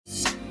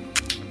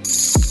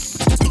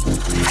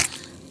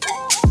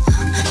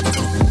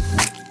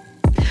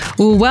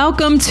Well,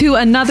 welcome to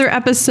another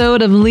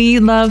episode of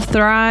Lead, Love,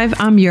 Thrive.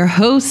 I'm your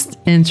host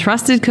and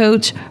trusted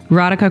coach,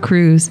 Radhika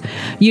Cruz.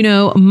 You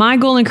know, my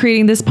goal in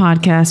creating this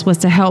podcast was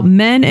to help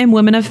men and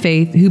women of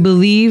faith who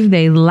believe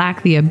they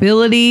lack the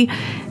ability,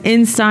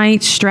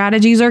 insight,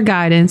 strategies, or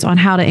guidance on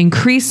how to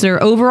increase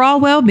their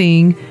overall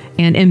well-being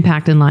and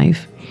impact in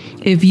life.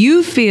 If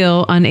you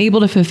feel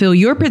unable to fulfill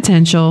your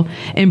potential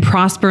and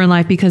prosper in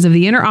life because of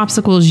the inner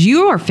obstacles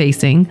you are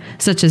facing,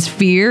 such as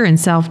fear and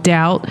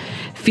self-doubt,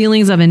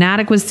 feelings of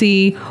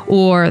inadequacy,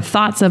 or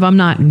thoughts of I'm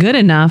not good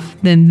enough,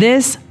 then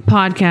this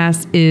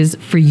podcast is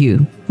for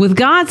you. With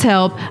God's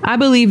help, I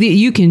believe that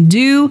you can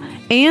do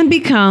and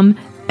become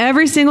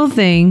every single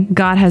thing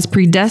God has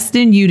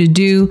predestined you to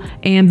do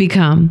and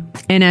become.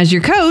 And as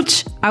your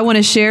coach, I want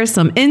to share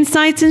some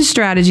insights and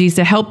strategies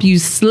to help you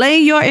slay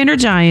your inner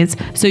giants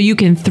so you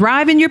can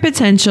thrive in your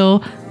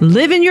potential,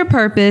 live in your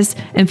purpose,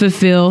 and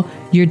fulfill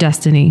your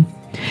destiny.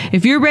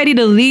 If you're ready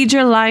to lead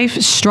your life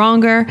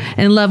stronger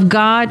and love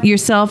God,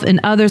 yourself, and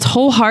others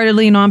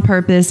wholeheartedly and on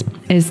purpose,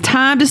 it's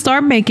time to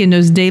start making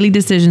those daily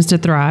decisions to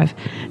thrive.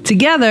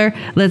 Together,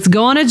 let's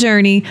go on a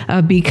journey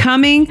of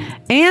becoming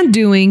and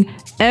doing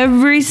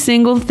every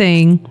single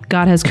thing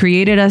God has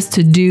created us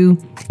to do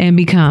and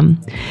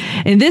become.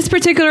 In this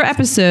particular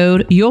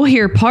episode, you'll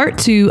hear part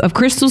 2 of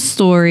Crystal's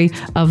story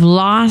of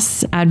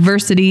loss,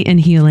 adversity, and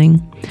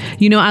healing.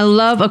 You know, I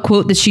love a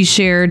quote that she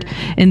shared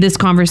in this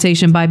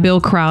conversation by Bill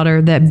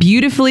Crowder that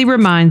beautifully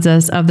reminds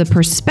us of the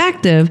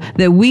perspective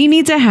that we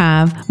need to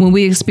have when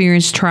we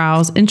experience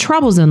trials and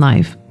troubles in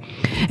life.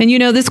 And you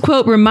know, this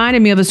quote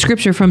reminded me of a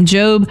scripture from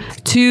Job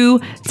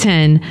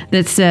 2:10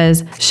 that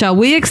says, "Shall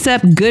we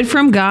accept good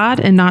from God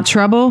and not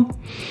trouble?"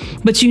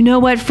 But you know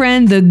what,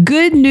 friend? The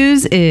good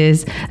news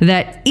is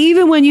that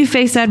even when you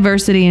face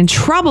adversity and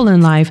trouble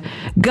in life,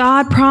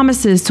 God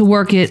promises to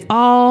work it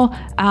all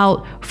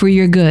out for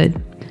your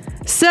good.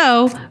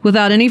 So,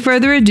 without any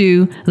further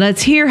ado,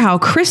 let's hear how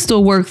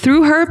Crystal worked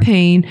through her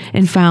pain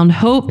and found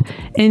hope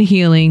and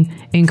healing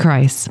in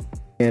Christ.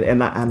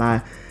 And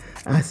I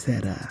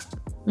said,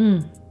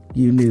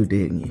 you knew,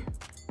 didn't you?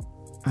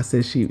 I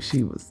said, she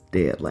was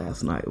dead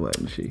last night,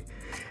 wasn't she?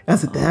 I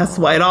said, that's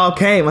why it all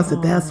came. I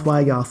said, that's why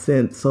y'all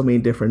sent so many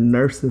different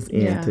nurses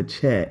in to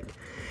check.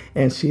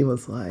 And she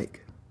was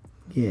like,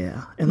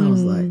 yeah. And I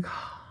was like,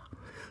 oh.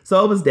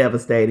 So it was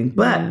devastating.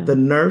 But the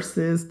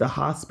nurses, the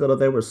hospital,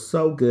 they were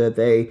so good.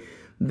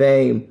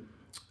 They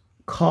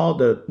called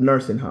a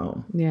nursing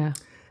home. Yeah.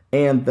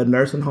 And the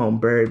nursing home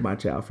buried my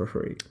child for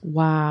free.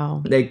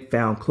 Wow. They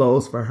found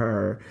clothes for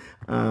her.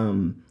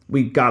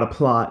 We got a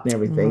plot and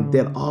everything.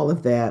 Did all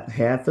of that.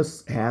 Had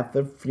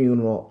the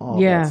funeral. All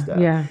that stuff.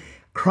 Yeah.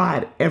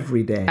 Cried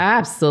every day.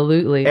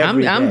 Absolutely.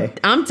 Every day.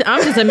 I'm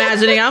just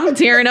imagining. I'm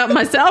tearing up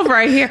myself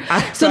right here.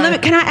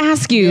 Can I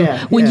ask you,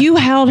 when you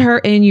held her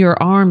in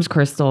your arms,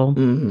 Crystal,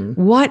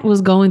 what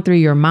was going through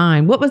your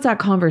mind? What was that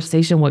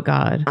conversation with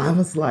God? I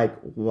was like,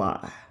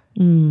 why?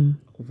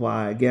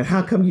 Why again?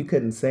 How come you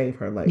couldn't save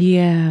her like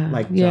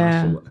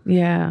Joshua?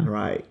 Yeah.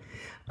 Right.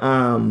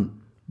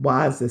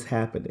 Why is this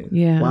happening?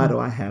 Yeah. Why do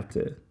I have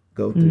to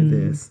go through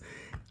this?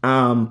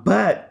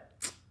 But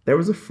there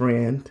was a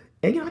friend,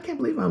 and I can't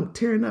believe I'm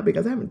tearing up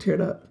because I haven't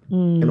teared up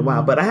in a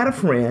while. But I had a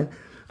friend.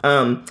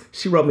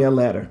 She wrote me a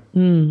letter,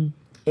 and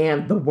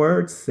the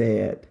words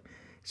said,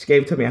 she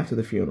gave it to me after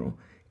the funeral,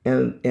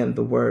 and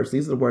the words,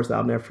 these are the words that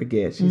I'll never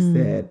forget. She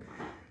said,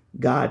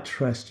 "God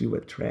trusts you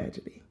with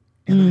tragedy,"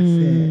 and I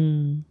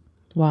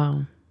said,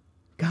 "Wow."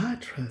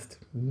 God trusts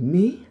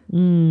me?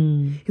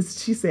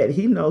 She said,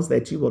 he knows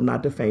that you will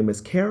not defame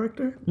his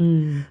character,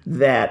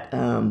 that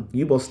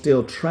you will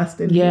still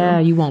trust in him. Yeah,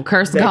 you won't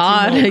curse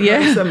God. You won't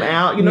curse him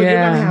out. You're going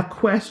to have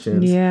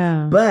questions.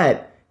 Yeah.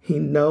 But he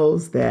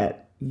knows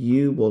that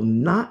you will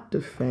not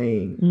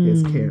defame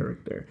his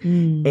character.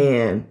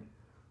 And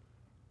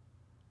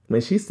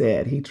when she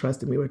said he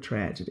trusted me with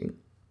tragedy,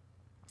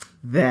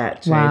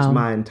 that changed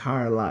my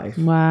entire life.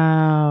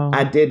 Wow.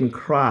 I didn't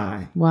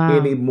cry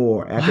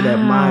anymore. After that,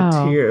 my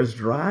tears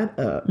dried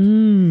up.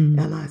 And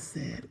I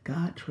said,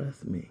 God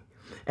trusts me.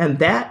 And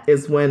that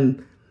is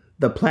when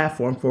the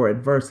platform for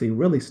adversity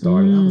really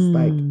started. I was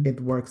like,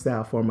 it works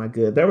out for my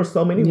good. There were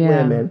so many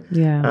women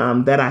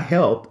that I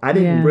helped. I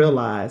didn't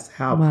realize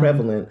how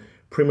prevalent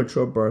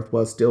premature birth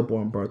was,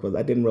 stillborn birth was.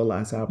 I didn't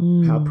realize how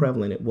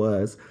prevalent it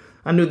was.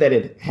 I knew that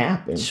it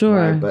happened. Sure,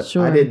 right? But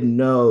I didn't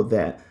know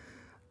that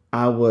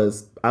I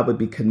would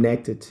be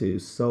connected to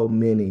so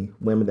many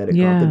women that had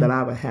gone through, that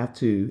I would have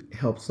to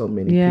help so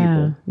many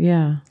people.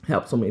 Yeah.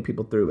 Help so many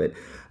people through it.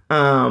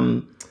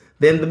 Then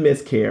the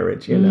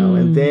miscarriage,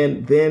 and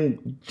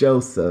then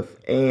Joseph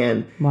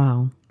and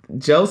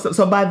Joseph.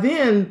 So by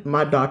then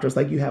my doctor's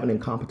like, you have an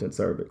incompetent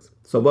cervix.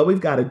 So what we've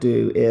got to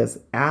do is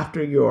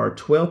after your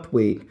 12th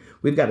week,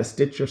 we've got to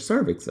stitch your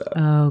cervix up.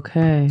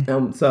 Okay.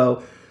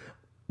 So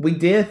we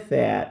did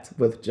that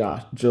with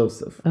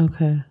Joseph.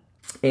 Okay.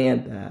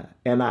 And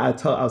I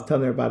was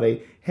telling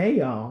everybody, hey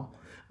y'all,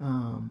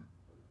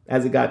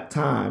 as it got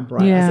time,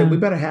 right? Yeah. I said we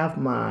better have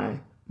my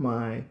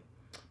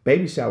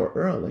baby shower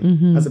early.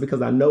 I said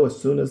because I know as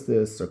soon as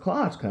the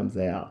cerclage comes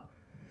out,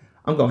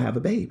 I'm going to have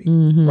a baby,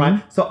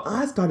 right? So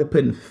I started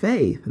putting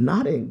faith,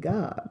 not in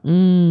God, but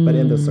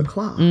in the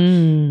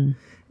cerclage.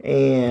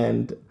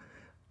 And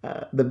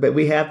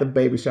we had the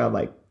baby shower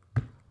like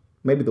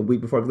maybe the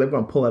week before, because they're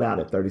going to pull it out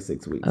at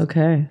 36 weeks.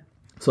 Okay.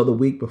 So the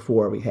week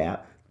before week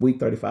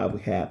 35, we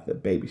had the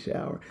baby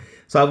shower.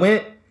 So I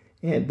went,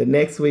 and the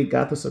next week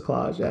got the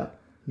cerclage out.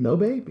 No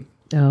baby.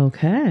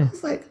 Okay. I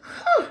was like,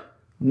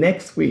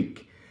 Next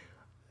week,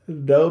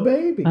 no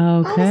baby. Okay. I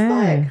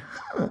was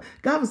like,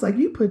 God was like,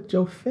 you put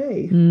your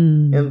faith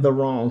in the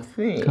wrong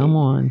thing. Come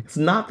on. It's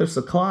not the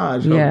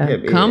cerclage Yeah.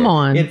 holding him Come in.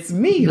 on. It's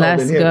me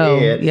Let's holding him go.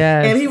 in.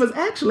 Yes. And he was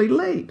actually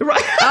late, right?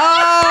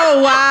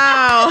 Oh,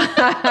 wow.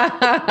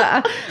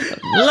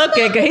 Look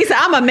at, he said,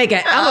 I'm going to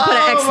put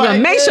an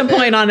exclamation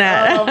point on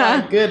that. Oh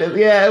my goodness.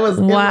 Yeah, it was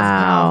Wow.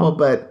 powerful,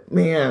 but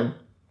man,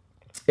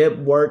 it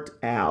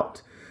worked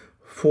out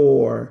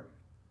for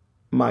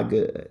my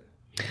good.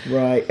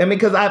 Right. I mean,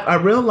 because I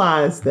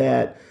realized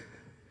that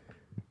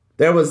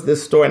there was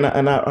this story,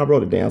 and I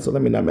wrote it down, so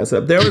let me not mess it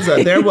up. There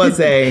was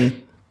a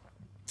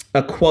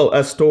quote,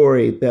 a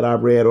story that I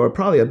read, or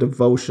probably a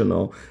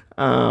devotional,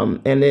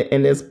 and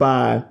it's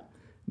by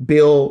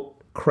Bill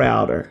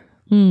Crowder.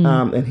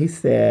 And he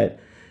said,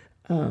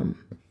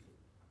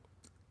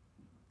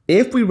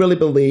 if we really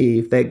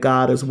believe that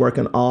God is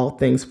working all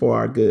things for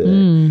our good,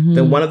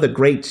 then one of the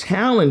great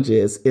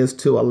challenges is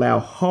to allow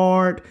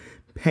hard,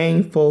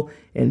 painful,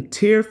 and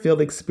tear-filled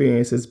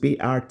experiences be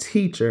our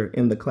teacher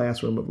in the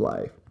classroom of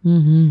life.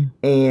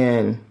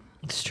 And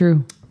It's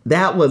true.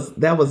 that was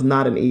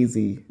not an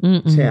easy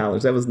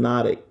challenge. That was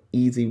not an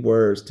easy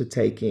words to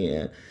take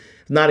in.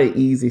 It's not an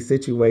easy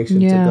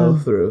situation to go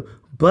through.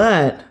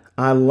 But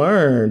I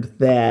learned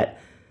that,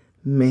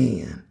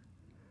 man,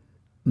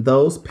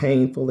 those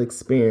painful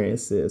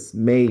experiences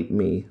made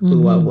me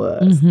who I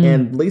was.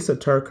 And Lisa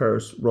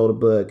TerKeurst wrote a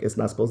book, It's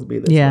Not Supposed to Be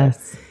This Way.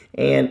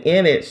 And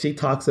in it, she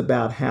talks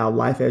about how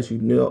life as you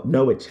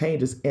know it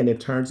changes, and it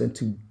turns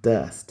into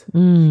dust.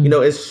 You know,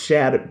 it's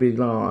shattered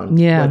beyond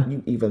what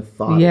you even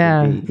thought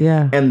it would be.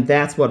 And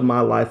that's what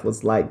my life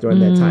was like during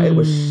that time. It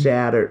was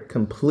shattered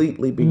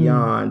completely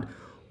beyond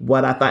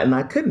what I thought. And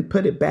I couldn't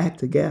put it back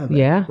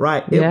together.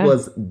 Right? It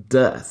was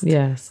dust.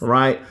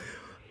 Right?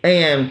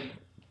 And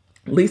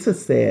Lisa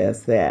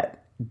says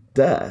that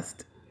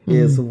dust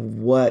is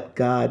what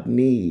God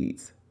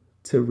needs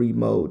to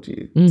remold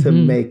you, to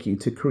make you,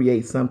 to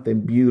create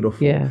something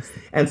beautiful.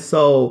 And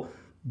so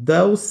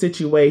those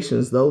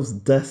situations, those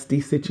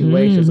dusty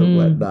situations or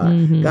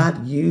whatnot,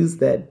 God used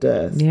that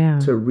dust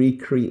to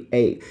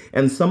recreate.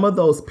 And some of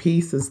those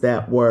pieces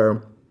that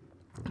were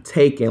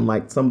taken,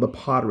 like some of the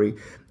pottery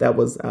that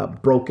was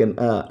broken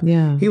up,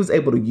 he was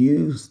able to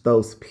use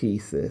those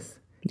pieces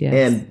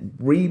and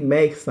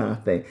remake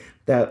something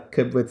that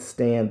could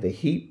withstand the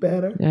heat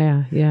better.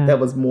 That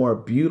was more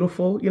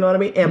beautiful. You know what I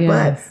mean? And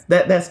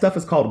but that stuff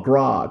is called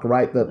grog,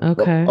 right?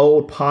 The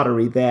old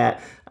pottery that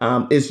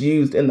is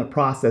used in the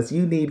process.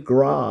 You need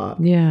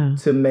grog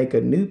to make a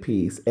new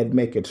piece and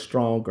make it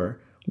stronger,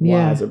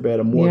 wiser,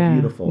 better, more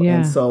beautiful.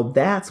 And so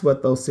that's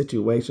what those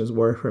situations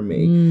were for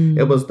me.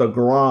 It was the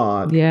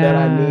grog that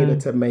I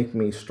needed to make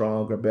me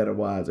stronger, better,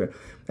 wiser.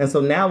 And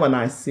so now when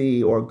I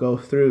see or go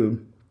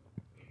through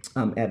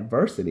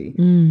adversity,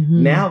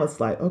 now it's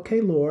like, okay,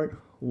 Lord,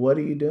 what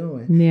are you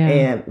doing?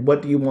 And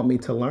what do you want me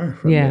to learn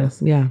from this?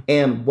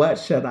 And what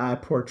should I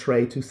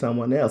portray to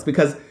someone else?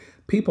 Because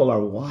people are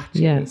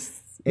watching.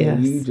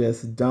 And you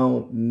just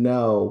don't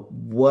know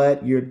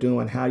what you're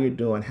doing, how you're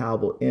doing, how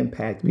it will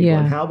impact people,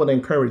 and how it will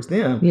encourage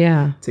them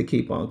to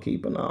keep on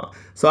keeping on.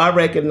 So I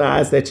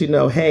recognize that,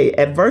 hey,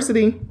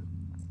 adversity,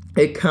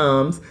 it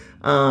comes.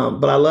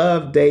 But I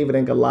love David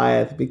and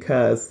Goliath,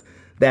 because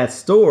that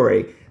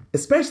story,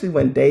 especially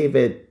when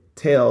David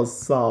tells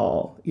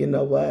Saul, you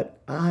know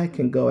what, I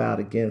can go out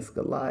against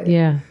Goliath.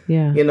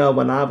 You know,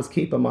 when I was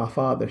keeping my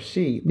father's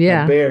sheep,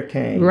 a bear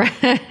came,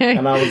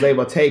 and I was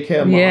able to take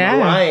him on. A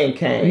lion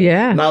came,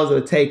 and I was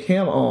able to take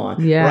him on,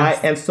 right?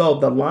 And so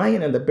the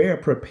lion and the bear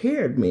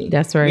prepared me.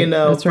 That's right. You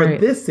know, for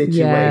this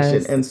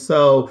situation. And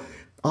so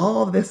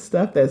all this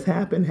stuff that's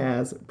happened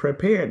has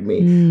prepared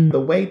me.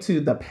 The way to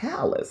the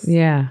palace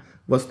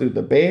was through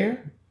the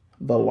bear,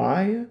 the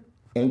lion,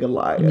 and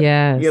Goliath.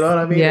 You know what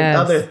I mean? And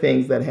other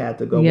things that had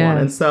to go on.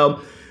 And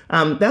so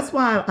that's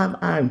why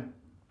I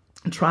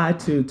try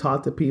to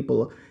talk to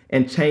people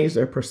and change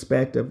their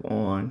perspective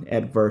on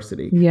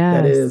adversity.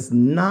 That is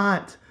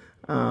not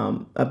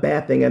a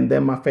bad thing. And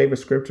then my favorite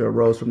scripture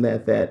arose from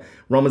that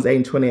Romans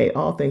 8:28,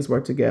 all things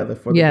work together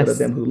for the good of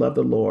them who love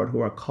the Lord,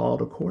 who are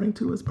called according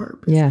to his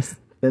purpose.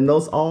 And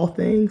those all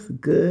things,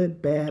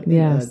 good, bad,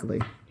 and ugly.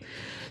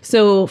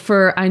 So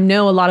I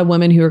know a lot of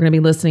women who are going to be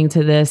listening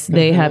to this,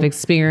 they have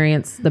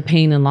experienced the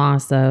pain and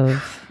loss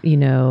of,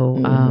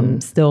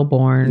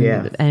 stillborn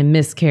and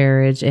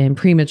miscarriage and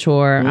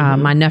premature.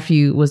 My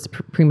nephew was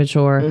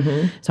premature.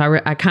 So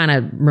I kind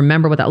of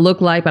remember what that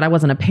looked like, but I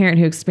wasn't a parent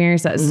who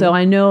experienced that. So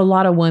I know a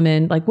lot of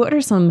women, like, what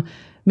are some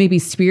maybe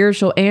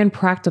spiritual and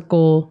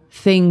practical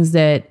things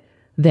that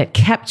that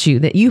kept you,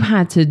 that you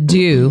had to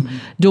do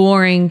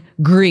during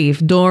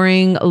grief,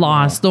 during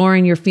loss,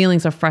 during your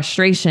feelings of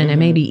frustration and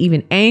maybe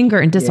even anger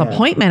and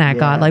disappointment at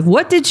God? Like,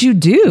 what did you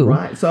do?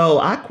 Right. So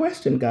I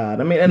questioned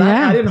God. I mean, and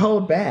I didn't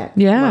hold back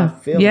my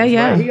feelings.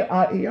 Right? He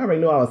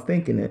already knew I was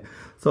thinking it.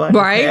 So I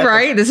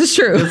right. This is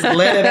true. Just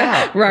let it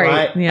out.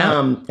 right. Yeah.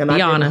 And I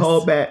didn't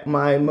hold back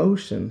my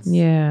emotions.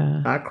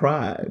 Yeah. I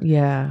cried.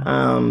 Yeah.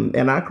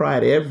 And I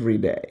cried every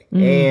day.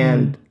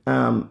 And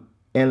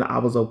I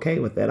was okay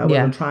with that. I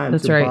wasn't trying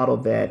to bottle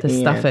that to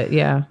stuff it.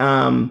 Yeah.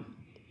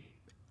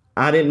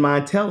 I didn't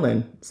mind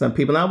telling some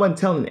people. And I wasn't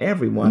telling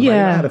everyone. Yeah.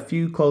 Like, I had a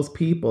few close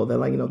people that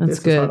this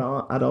good. is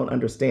what I don't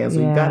understand. So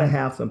you got to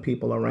have some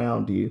people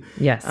around you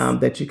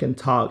that you can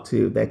talk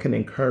to, that can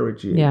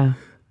encourage you. Yeah.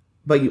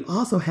 But you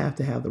also have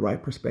to have the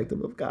right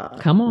perspective of God.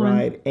 Come on.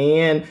 Right?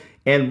 And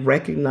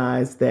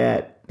recognize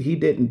that he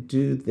didn't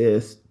do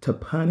this to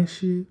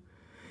punish you.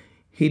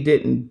 He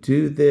didn't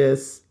do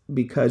this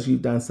because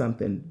you've done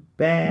something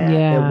bad.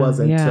 It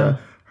wasn't to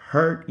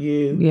hurt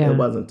you. It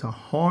wasn't to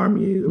harm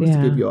you. It was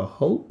to give you a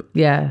hope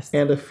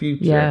and a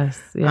future.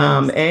 Yes.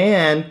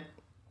 And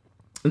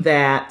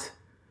that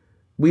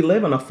we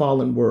live in a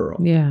fallen world.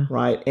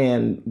 Right.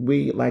 And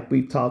like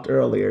we talked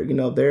earlier,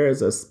 there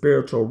is a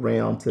spiritual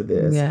realm to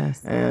this.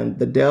 Yes. And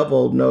the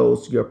devil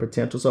knows your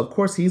potential. So of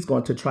course he's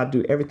going to try to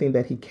do everything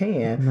that he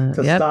can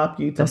to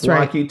stop you, to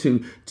block you,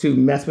 to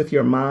mess with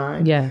your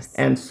mind. Yes.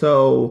 And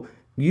so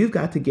you've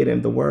got to get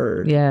in the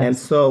word. Yes. And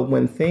so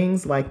when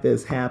things like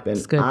this happen,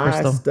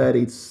 I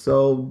studied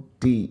so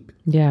deep.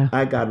 Yeah.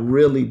 I got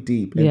really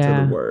deep into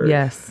the word.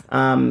 Yes.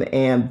 And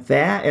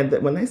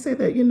when they say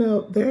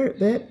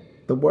that,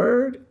 the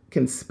word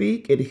can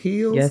speak, it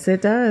heals. Yes,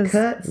 it does.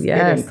 Cuts, it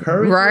yes.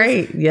 encourages.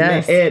 Right.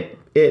 Yes.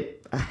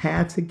 I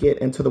had to get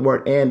into the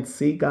word and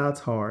see God's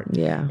heart.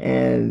 Yeah.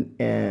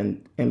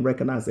 And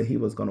recognize that he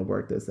was going to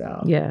work this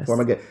out. Yes.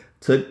 Before I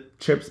took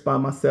trips by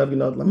myself,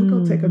 let me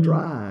go take a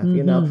drive.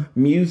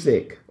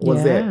 Music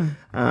was it.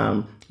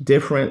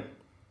 Different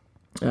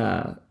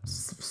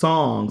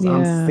songs.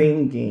 I'm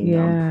singing,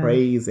 I'm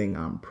praising,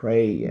 I'm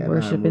praying,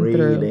 worshiping, I'm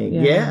reading.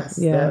 through. Yes.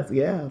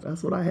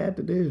 That's what I had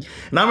to do.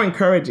 And I'm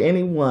encourage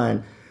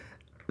anyone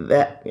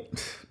that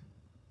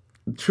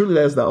truly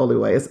that's the only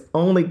way. It's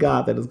only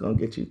God that is going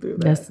to get you through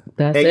that.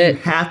 That's and it.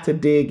 You have to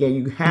dig in.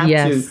 You have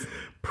to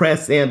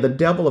press in. The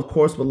devil, of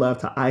course, would love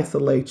to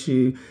isolate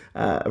you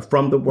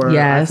from the word,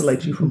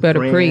 isolate you from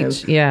friends.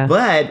 Preach. Yeah.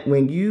 But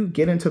when you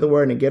get into the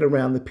word and get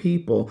around the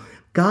people,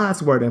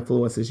 God's word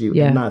influences you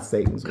and not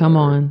Satan's word. Come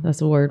on. That's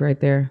a word right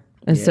there.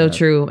 It's so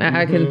true.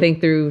 I can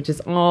think through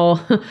just all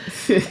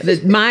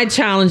my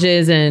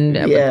challenges and,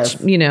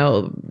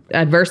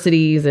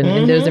 adversities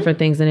and those different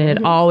things. And it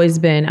had always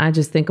been, I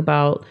just think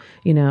about,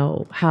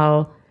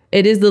 how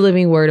it is the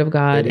living word of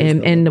God.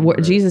 And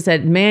Jesus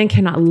said, man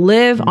cannot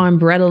live on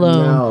bread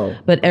alone,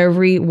 but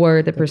every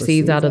word that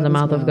proceeds out of the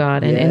mouth of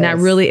God. And that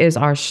really is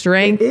our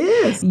strength. It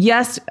is.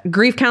 Yes.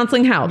 Grief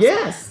counseling helps.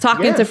 Yes.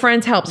 Talking to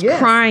friends helps.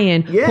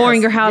 Crying,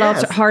 pouring your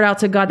heart out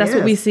to God. That's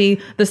what we see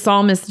the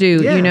psalmist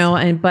do,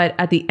 but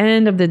at the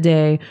end of the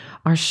day,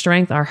 our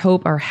strength, our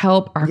hope, our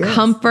help, our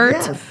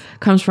comfort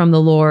comes from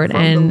the Lord.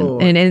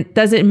 And it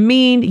doesn't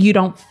mean you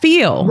don't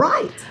feel.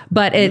 Right.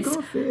 But it's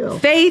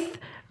faith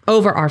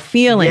over our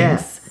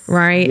feelings,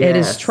 right? It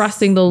is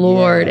trusting the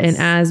Lord. And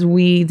as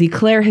we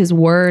declare his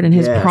word and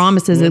his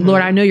promises,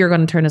 Lord, I know you're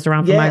going to turn this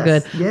around for my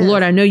good.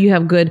 Lord, I know you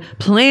have good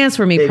plans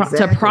for me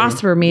to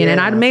prosper me. And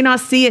I may not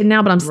see it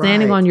now, but I'm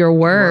standing on your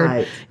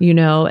word,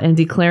 and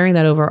declaring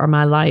that over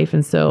my life.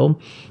 And so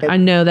I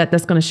know that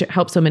that's going to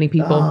help so many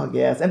people. Oh,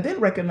 yes. And then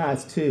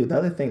recognize too, the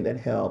other thing that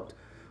helped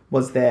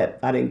was that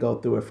I didn't go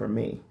through it for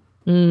me.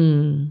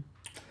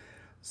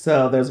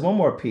 So there's one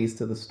more piece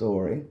to the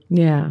story.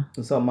 Yeah.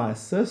 So my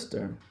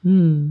sister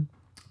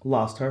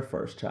lost her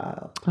first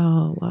child.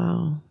 Oh,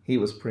 wow. He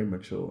was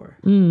premature.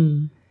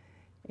 And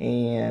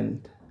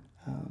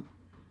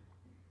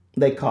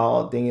they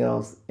called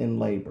Danielle's in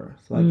labor.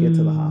 So I get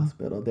to the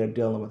hospital. They're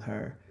dealing with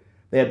her.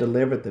 They had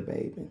delivered the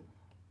baby.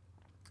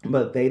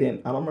 But they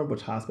didn't, I don't remember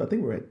which hospital. I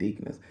think we were at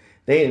Deaconess.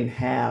 They didn't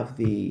have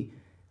the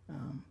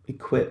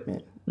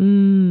equipment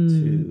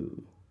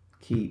to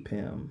keep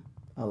him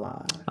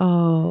alive.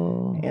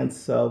 Oh. And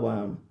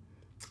so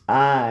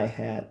I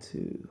had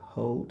to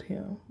hold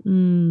him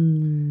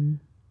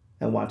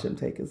and watch him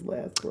take his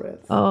last breath.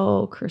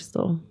 Oh,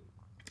 Crystal.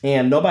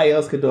 And nobody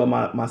else could do it.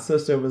 My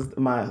sister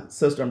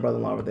and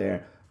brother-in-law were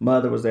there.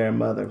 Mother was there, and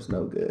mother was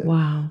no good.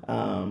 Wow.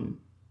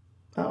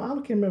 I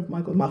can't remember if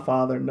Michael was my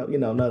father,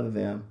 none of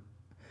them.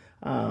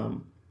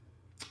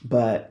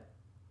 But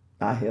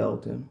I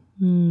held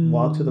him,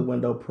 walked to the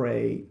window,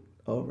 prayed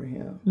over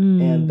him.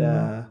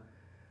 And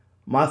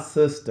my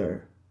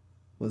sister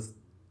was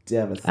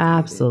devastated.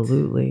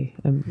 Absolutely.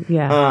 And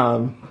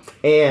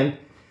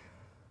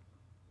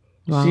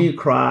she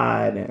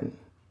cried and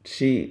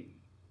she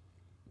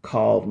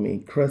called me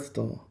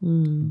Crystal,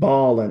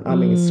 bawling. I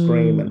mean,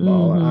 screaming,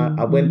 bawling.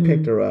 I went and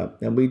picked her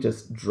up and we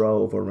just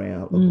drove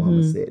around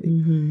Oklahoma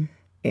City.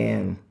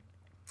 And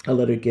I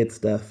let her get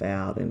stuff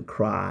out and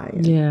cry.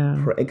 And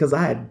Yeah. Because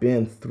I had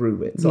been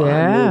through it. So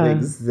Yeah. I knew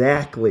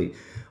exactly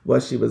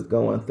what she was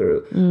going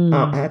through.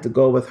 I had to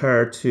go with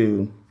her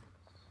to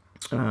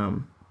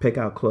pick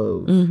out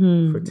clothes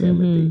for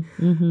Timothy.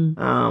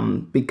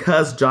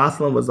 Because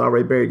Jocelyn was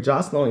already buried,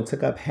 Jocelyn only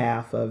took up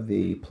half of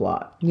the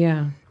plot.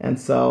 Yeah. And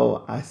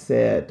so I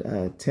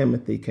said,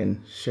 Timothy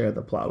can share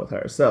the plot with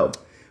her. So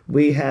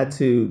we had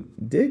to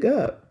dig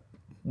up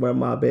where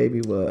my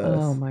baby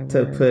was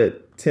to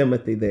put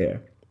Timothy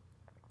there.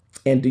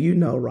 And do you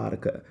know,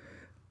 Radhika,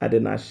 I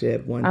did not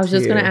shed one tear. I was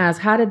just going to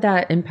ask, how did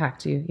that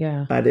impact you?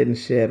 Yeah. I didn't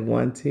shed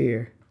one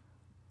tear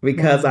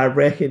because I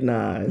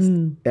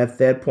recognized at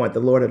that point, the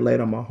Lord had laid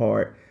on my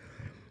heart,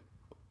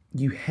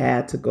 you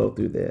had to go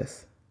through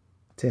this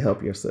to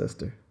help your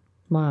sister.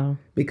 Wow.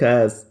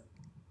 Because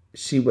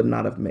she would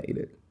not have made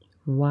it.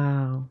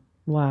 Wow.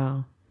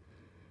 Wow.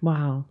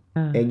 Wow.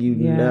 And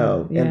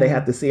and they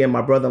have to see. And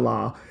my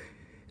brother-in-law,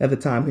 at the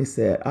time, he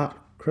said,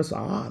 Crystal,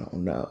 I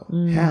don't know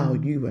how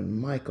you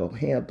and Michael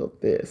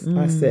handled this.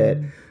 I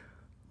said,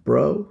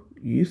 bro,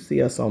 you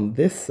see us on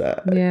this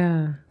side.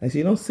 Yeah. And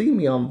you don't see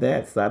me on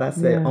that side. I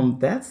said, on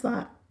that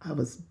side, I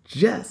was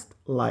just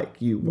like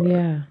you were.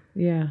 Yeah.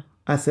 Yeah.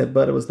 I said,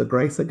 but it was the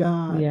grace of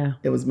God. Yeah.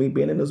 It was me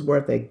being in His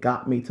Word that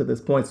got me to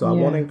this point. So I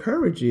want to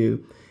encourage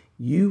you.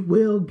 You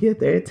will get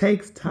there. It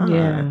takes time.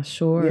 Yeah,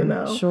 sure. You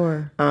know?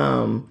 Sure.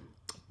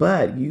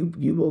 But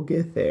you will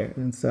get there.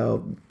 And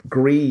so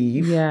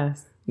grieve.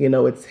 Yes.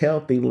 It's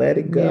healthy. Let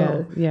it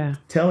go. Yeah.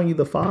 Telling you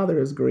the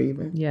Father is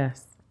grieving.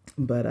 Yes.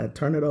 But I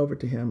turn it over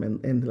to Him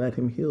and let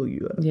Him heal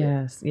you.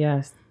 Yes.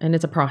 Yes. And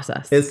it's a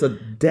process. It's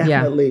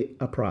definitely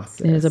a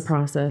process. It is a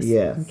process.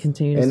 Yes.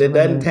 Continue to and it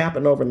doesn't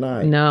happen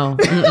overnight. No.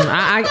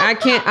 I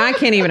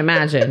can't even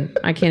imagine.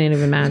 I can't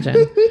even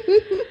imagine.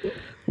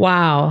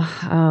 Wow.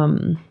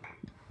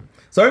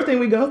 So everything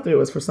we go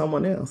through is for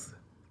someone else.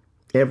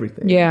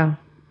 Everything. Yeah.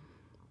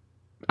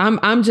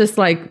 I'm just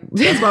like,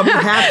 that's why we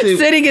have to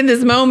sitting in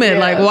this moment,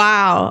 like,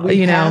 wow,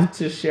 we have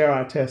to share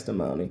our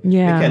testimony.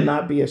 Yeah. We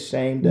cannot be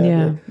ashamed of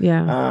it.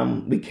 Yeah.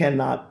 We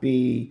cannot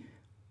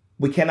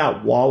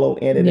wallow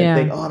in it and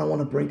think, I don't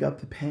want to bring up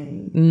the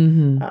pain.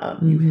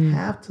 You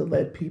have to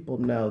let people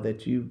know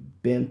that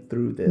you've been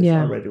through this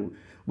already.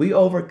 We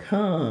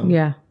overcome.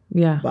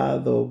 By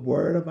the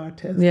word of our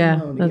testimony.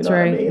 Yeah, that's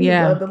right. What I mean?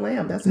 Yeah. The blood of the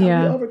Lamb. That's how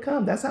we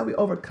overcome. That's how we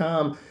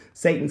overcome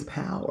Satan's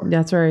power.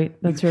 That's right.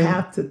 That's right. You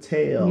have to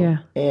tell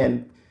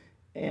and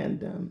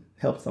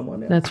help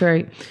someone else. That's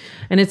right.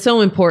 And it's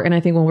so important, I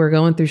think, when we're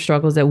going through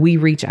struggles that we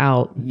reach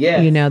out.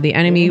 Yes. The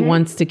enemy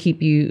wants to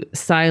keep you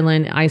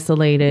silent,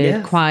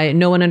 isolated, quiet.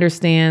 No one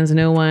understands,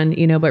 no one,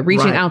 but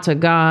reaching out to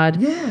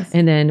God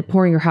and then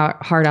pouring your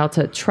heart out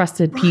to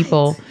trusted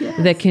people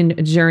that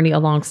can journey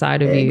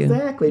alongside of you.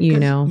 Exactly.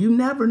 You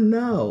never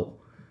know.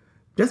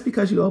 Just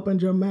because you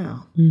opened your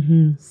mouth,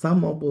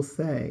 someone will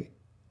say,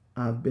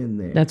 I've been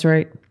there. That's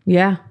right.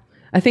 Yeah.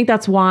 I think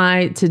that's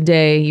why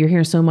today you're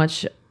hearing so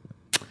much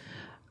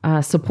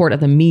support of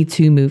the Me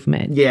Too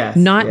movement. Yes.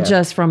 Not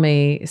just from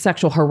a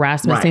sexual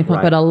harassment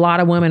standpoint, but a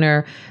lot of women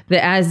are,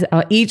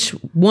 each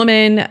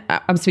woman,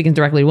 I'm speaking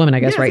directly to women,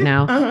 I guess, right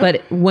now.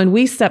 But when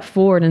we step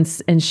forward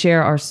and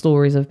share our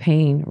stories of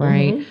pain,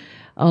 right?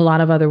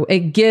 It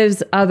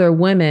gives other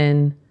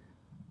women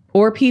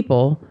or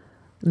people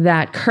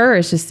that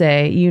courage to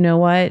say, you know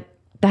what?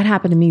 That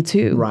happened to me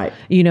too. Right.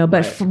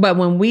 But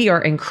when we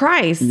are in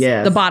Christ,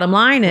 the bottom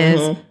line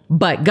is,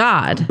 but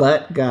God.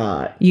 But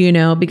God.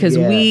 Because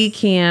we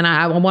can,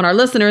 I want our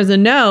listeners to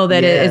know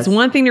that it's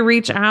one thing to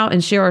reach out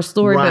and share our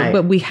story,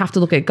 but we have to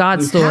look at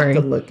God's story. We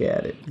have to look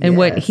at it. And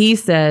what He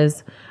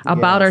says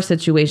about our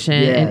situation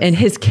and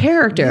His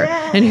character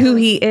and who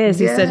He is.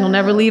 He said He'll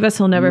never leave us.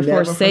 He'll never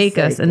forsake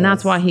us. And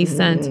that's why He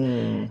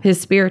sent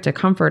His Spirit to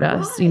comfort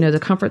us, to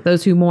comfort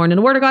those who mourn. And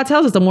the Word of God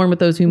tells us to mourn with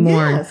those who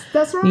mourn. Yes,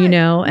 that's right.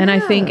 And I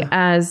think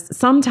as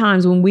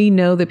sometimes when we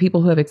know that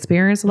people who have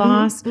experienced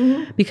loss,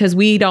 because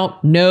we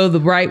don't know the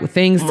right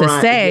things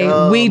to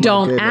say, we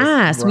don't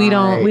ask. We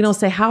don't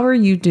say, how are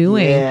you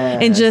doing?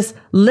 And just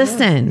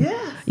listen.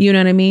 You know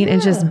what I mean?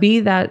 And just be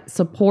that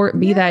support,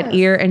 be that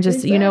ear, and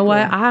just, you know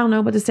what? I don't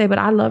know what to say, but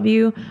I love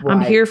you.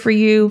 I'm here for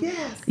you.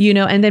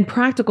 And then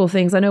practical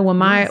things. I know when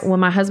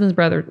my husband's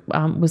brother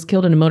was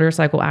killed in a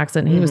motorcycle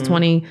accident, he was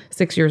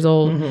 26 years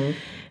old.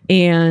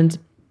 And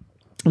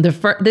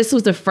this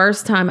was the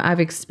first time I've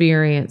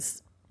experienced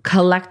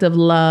collective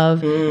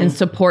love and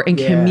support and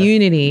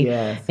community.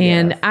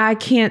 And I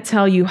can't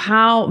tell you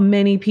how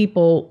many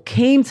people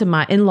came to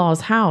my in-laws'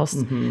 house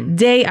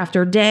day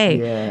after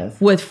day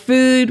with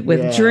food,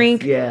 with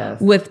drink,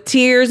 with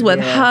tears, with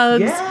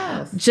hugs,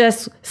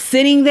 just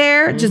sitting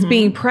there, just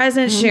being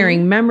present,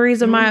 sharing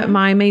memories of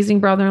my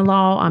amazing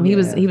brother-in-law. He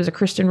was a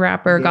Christian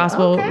rapper,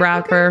 gospel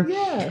rapper.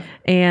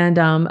 And,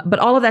 but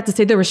all of that to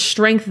say there was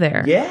strength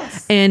there.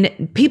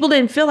 And people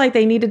didn't feel like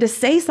they needed to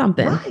say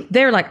something.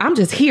 They're like, I'm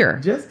just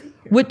here.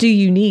 What do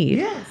you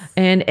need?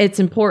 And it's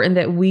important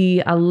that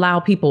we allow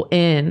people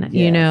in,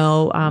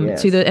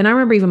 to and I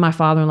remember even my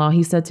father-in-law,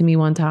 he said to me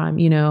one time,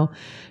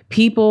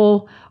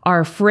 people are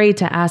afraid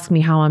to ask me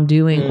how I'm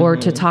doing or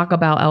to talk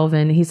about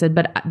Elvin. He said,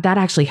 but that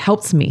actually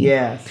helps me.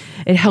 Yes.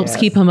 It helps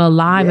keep him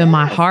alive in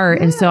my heart.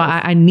 And so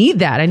I need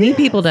that. I need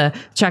people to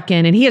check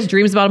in, and he has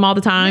dreams about him all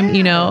the time,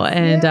 you know,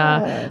 and,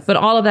 but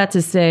all of that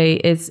to say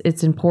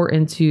it's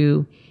important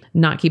to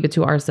not keep it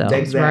to ourselves.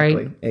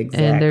 Exactly. Right.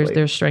 Exactly. And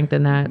there's strength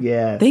in that.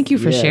 Yes. Thank you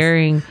for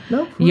sharing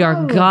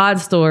your God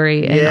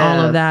story and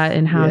all of that,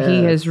 and how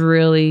he has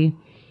really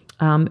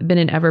been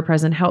an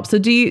ever-present help. So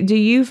do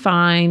you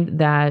find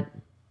that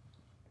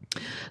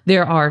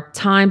there are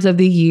times of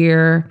the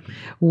year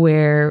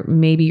where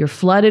maybe you're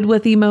flooded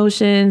with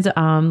emotions?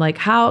 Like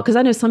how, because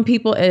I know some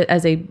people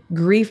as a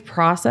grief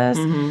process,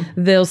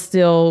 they'll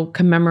still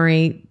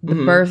commemorate the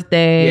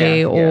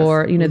birthday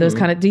or, you know, those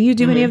kind of, do you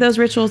do any of those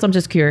rituals? I'm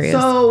just curious.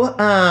 So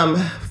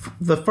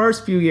the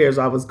first few years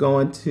I was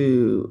going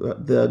to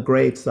the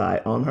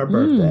gravesite on her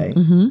birthday.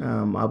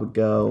 I would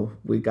go,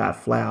 we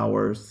got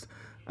flowers.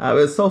 It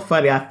was so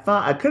funny.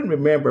 I couldn't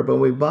remember, but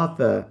when we bought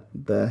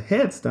the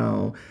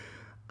headstone,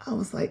 I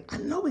was like, I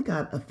know we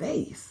got a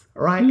vase,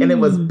 right? And it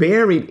was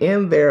buried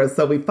in there.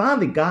 So we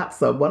finally got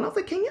someone. I was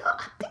like,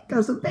 I think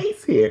there's a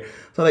vase here.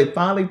 So they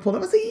finally pulled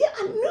it. I said, yeah,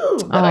 I knew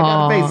that I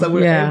got a vase. So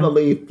we were able to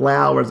leave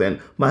flowers. And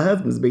my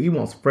husband's big. He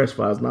wants fresh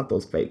flowers, not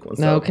those fake ones.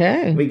 So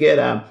we get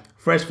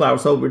fresh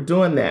flowers. So we're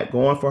doing that,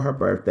 going for her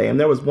birthday. And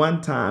there was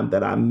one time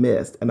that I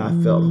missed and I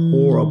felt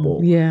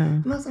horrible. Yeah.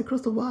 And I was like,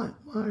 Crystal, why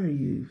are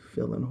you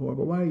feeling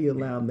horrible? Why are you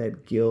allowing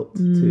that guilt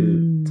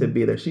to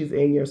be there? She's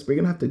in your spirit.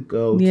 You're going to have to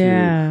go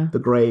to the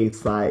grave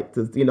site.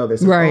 To, you know,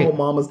 there's oh,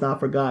 mama's not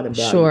forgotten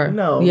about you.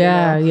 No.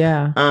 Yeah, you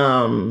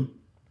know?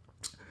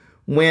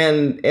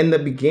 When in the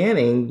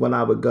beginning, when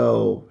I would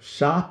go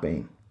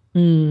shopping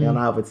and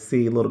I would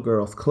see little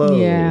girls'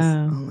 clothes,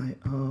 I'm like,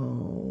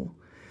 oh.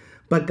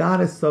 But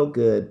God is so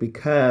good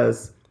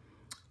because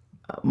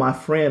my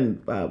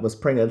friend was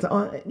pregnant.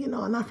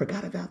 And I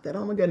forgot about that.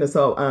 Oh my goodness.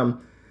 So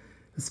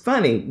it's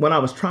funny, when I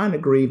was trying to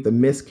grieve the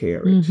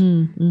miscarriage,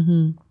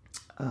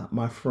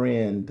 my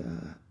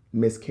friend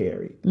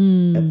miscarried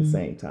at the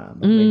same time,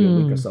 like maybe a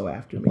week or so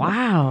after me.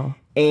 Wow.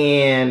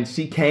 And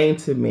she came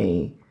to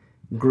me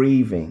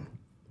grieving,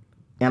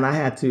 and I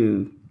had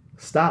to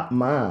stop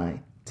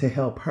mine to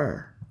help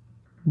her.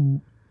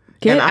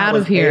 Get out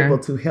of here. I was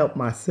able to help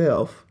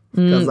myself.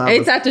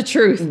 Ain't that the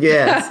truth?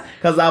 Yes,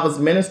 because I was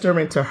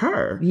ministering to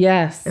her.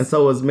 Yes. And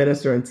so it was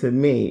ministering to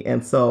me.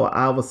 And so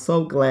I was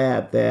so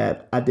glad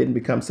that I didn't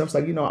become selfish.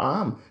 Like,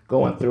 I'm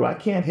going through. I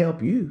can't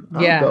help you.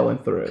 I'm going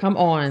through. Come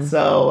on.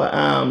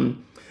 So,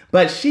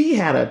 but she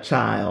had a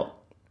child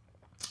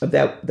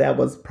that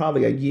was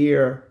probably a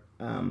year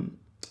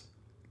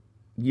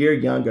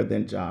younger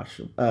than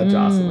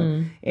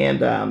Jocelyn.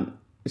 And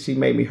she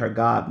made me her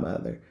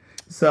godmother.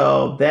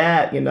 So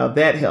that,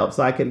 that helps.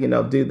 So I could,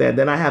 do that.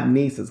 Then I have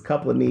a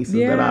couple of nieces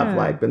that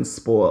I've been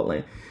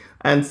spoiling.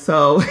 And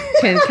so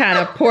can kind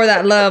of pour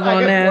that love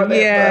on them.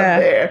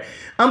 There.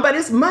 But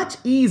it's much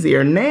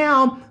easier.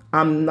 Now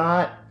I'm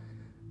not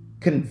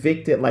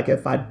convicted, like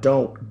if I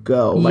don't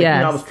go. Like,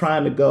 I was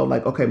trying to go,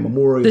 like, okay,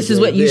 Memorial. This is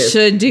what you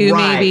should do,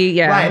 maybe.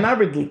 Yeah. Right.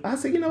 And I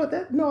said, you know what?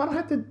 I don't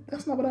have to,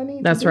 that's not what I need to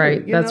do. That's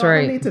right.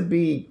 I don't need to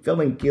be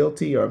feeling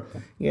guilty or,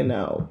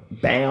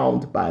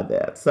 bound by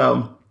that.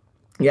 So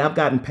yeah, I've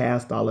gotten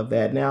past all of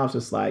that. Now it's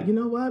just like, you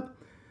know what?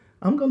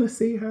 I'm going to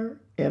see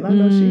her. And I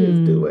know she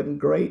is doing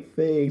great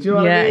things. You know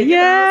what I mean?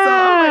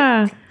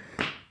 Yeah. So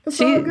it's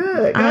all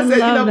good. I said,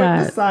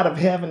 that. This side of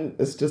heaven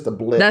is just a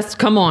blip.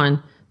 Come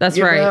on. That's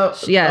right.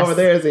 Yes. Over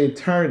there is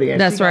eternity. And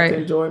that's right. To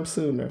enjoy him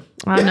sooner.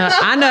 I know.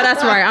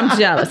 That's right. I'm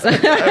jealous.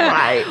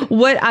 Right.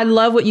 What I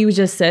love what you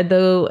just said,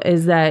 though,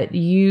 is that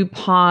you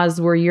pause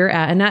where you're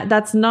at. And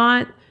that's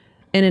not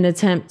in an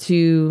attempt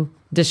to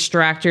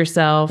distract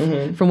yourself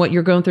from what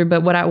you're going through.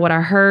 But what I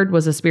heard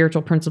was a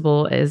spiritual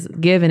principle is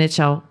give and it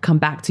shall come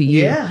back to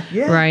you.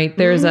 Yeah. Right.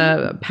 There's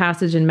a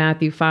passage in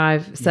Matthew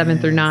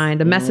 5:7-9,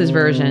 the Message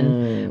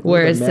version,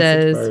 where it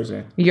says,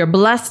 you're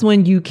blessed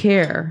when you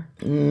care.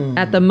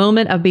 At the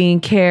moment of being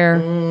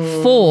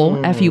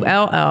careful,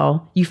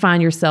 F-U-L-L, you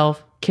find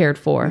yourself cared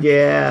for.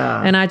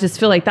 Yeah. And I just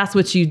feel like that's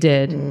what you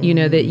did.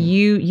 That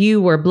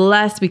you were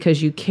blessed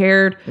because you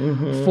cared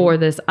for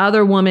this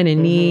other woman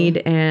in need.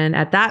 And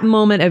at that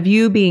moment of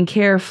you being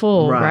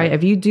careful, right?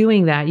 Of you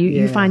doing that,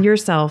 you find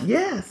yourself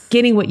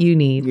getting what you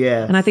need.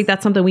 Yes. And I think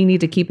that's something we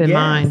need to keep in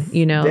mind,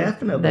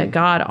 definitely. that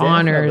God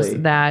honors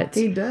that.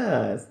 He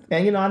does.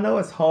 And, I know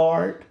it's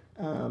hard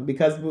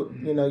because,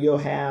 you'll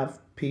have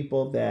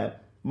people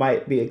that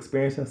might be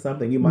experiencing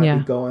something you might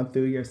be going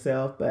through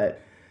yourself,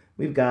 but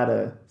we've got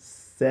to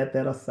set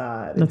that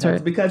aside. That's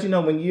right. Because,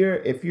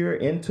 if you're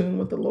in tune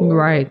with the Lord,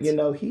 right. He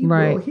will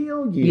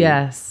heal you.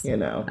 Yes.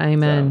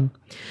 Amen.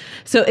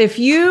 So if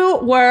you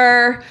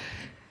were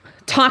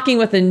talking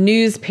with a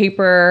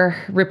newspaper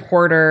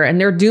reporter and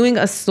they're doing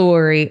a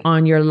story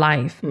on your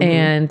life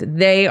and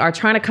they are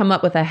trying to come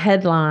up with a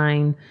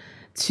headline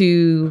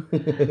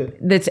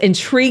that's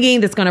intriguing,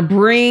 that's going to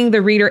bring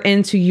the reader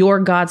into your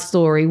God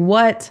story,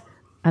 what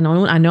I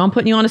know I'm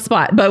putting you on the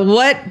spot,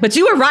 but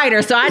you a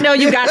writer, so I know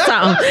you got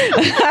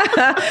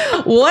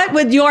something. What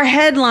would your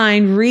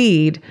headline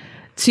read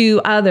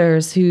to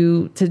others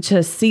to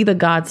just see the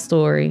God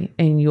story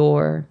in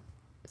your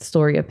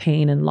story of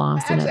pain and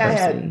loss and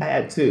adversity? I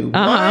had two.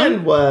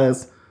 One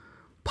was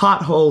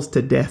Potholes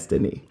to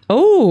Destiny.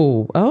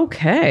 Oh,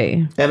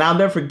 okay. And I'll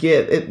never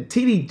forget it.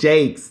 T.D.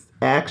 Jakes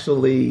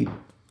actually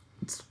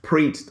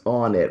preached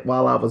on it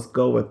while I was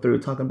going through,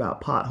 talking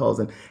about potholes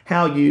and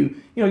how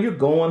you're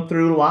going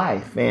through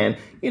life, and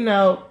you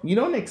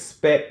don't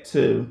expect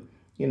to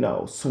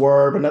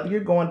swerve another. You're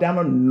going down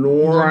a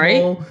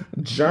normal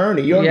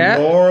journey, your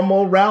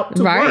normal route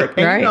to work,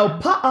 and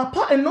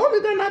and normally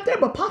they're not there,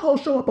 but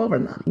potholes show up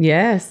overnight.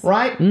 Yes,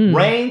 right.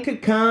 Rain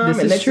could come,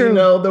 and next you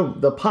know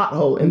the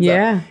pothole ends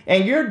up,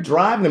 and you're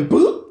driving and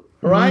boop,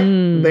 right?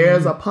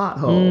 There's a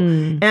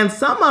pothole, and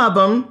some of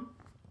them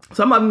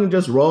can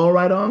just roll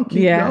right on,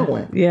 keep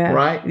going. Yeah.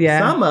 Right? Yeah.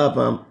 Some of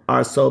them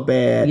are so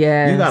bad, you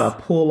got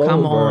to pull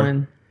over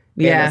and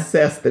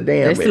assess the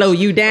damage. They slow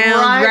you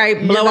down,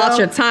 right? Blow out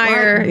your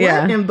tire.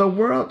 What in the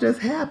world just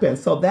happened?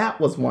 So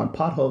that was one,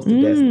 Potholes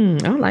to Destiny.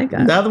 I like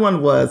that. The other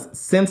one was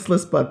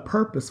Senseless but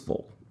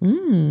Purposeful.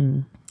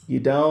 You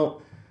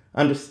don't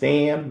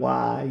understand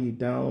why.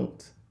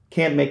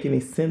 Can't make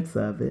any sense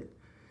of it,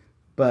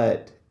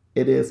 but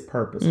it is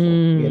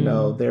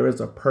purposeful. There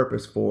is a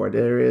purpose for it.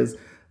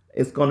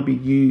 It's going to be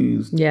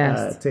used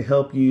to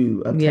help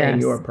you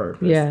obtain your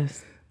purpose.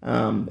 Yes.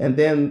 And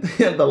then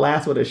the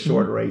last one is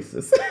short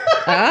races.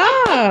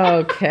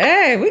 Oh,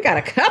 okay. We got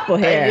a couple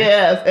here.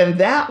 Yes. And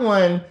that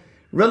one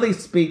really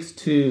speaks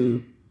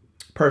to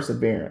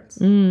perseverance.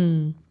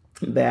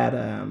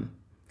 That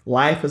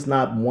life is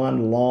not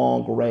one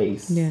long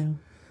race. Yeah.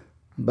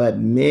 But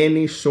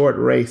many short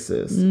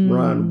races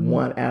run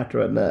one after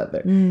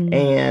another.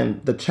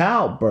 And the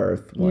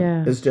childbirth one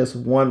is just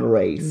one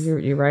race.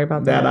 You're right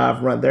about that. That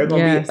I've run. There are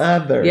going to be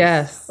others.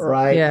 Yes.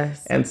 Right?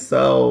 Yes. And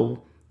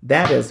so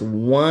that is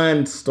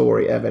one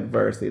story of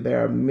adversity.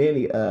 There are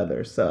many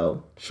others.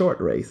 So short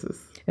races.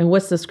 And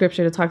what's the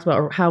scripture that talks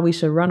about how we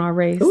should run our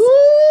race?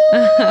 Ooh.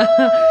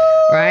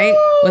 Right?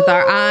 With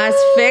our eyes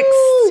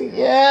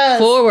fixed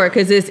forward,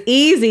 because it's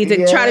easy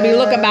to try to be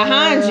looking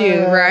behind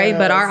you, right?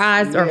 But our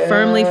eyes are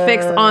firmly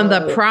fixed on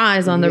the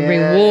prize, on the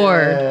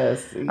reward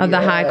of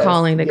the high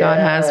calling that God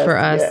has for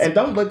us. And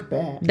don't look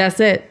back.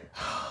 That's it.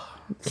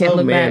 Can't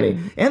look back.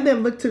 And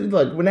then look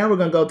now we're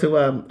going to go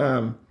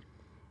to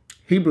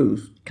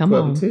Hebrews. Come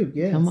on. 12:2.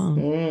 Yes. Come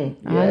on.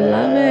 I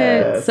love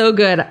it. So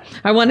good.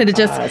 I wanted to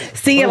just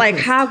see like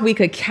how we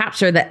could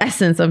capture the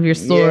essence of your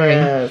story.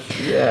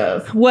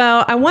 Yes.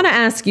 Well, I want to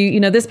ask you,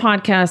 this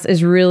podcast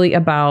is really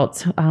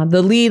about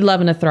the lead, love,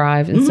 and to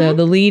thrive. And so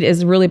the lead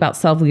is really about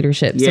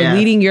self-leadership. So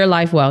leading your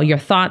life well, your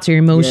thoughts, your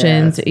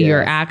emotions,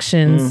 your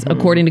actions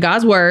according to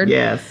God's word.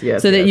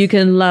 So that you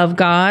can love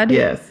God,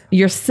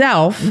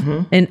 yourself,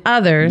 and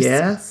others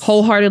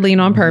wholeheartedly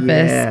and on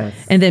purpose,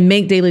 and then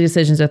make daily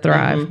decisions to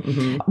thrive.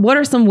 What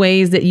are some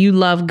ways that you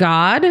love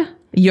God,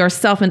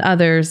 yourself, and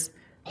others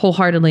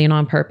wholeheartedly and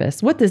on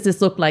purpose? What does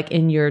this look like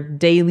in your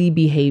daily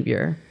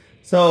behavior?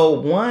 So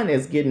one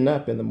is getting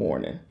up in the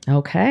morning.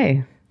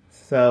 Okay.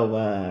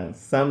 So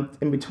some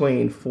in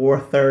between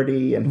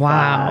 4:30 and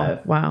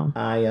 5. Wow.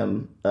 I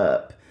am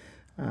up.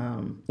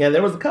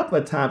 There was a couple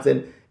of times,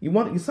 and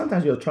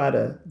sometimes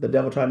the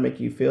devil try to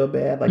make you feel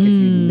bad, like if you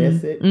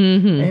miss it,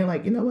 and you're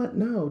like, you know what?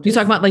 No. You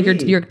talk about like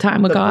your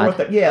time with God.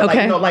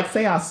 Okay. Like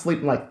say I sleep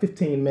in like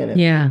 15 minutes.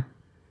 Yeah.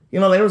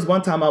 There was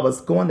one time I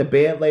was going to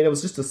bed late. It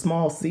was just a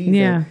small season.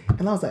 Yeah.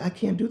 And I was like, I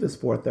can't do this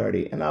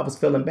 4:30. And I was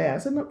feeling bad. I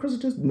said, no, Crystal,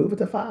 just move it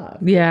to 5.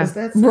 Yeah. It's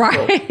that simple.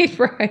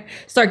 Right.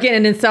 Start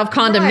getting in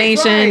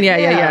self-condemnation. Right.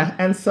 Yeah.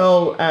 And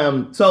so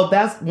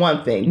that's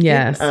one thing.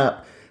 Yes. Getting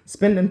up,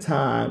 spending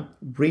time,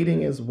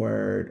 reading his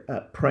word,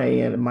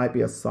 praying. It might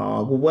be a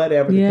song,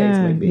 whatever the case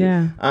may be.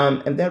 Yeah.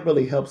 And that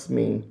really helps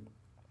me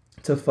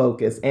to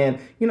focus. And,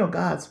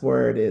 God's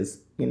word is,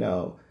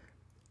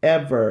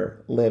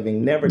 ever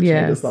living, never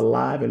changes,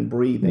 alive and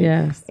breathing.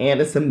 Yes. And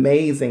it's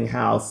amazing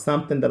how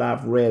something that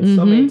I've read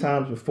so many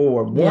times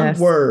before, one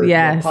word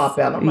will pop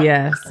out. I'm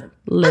like,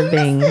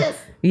 living.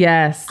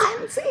 Yes. I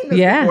haven't seen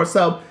this before.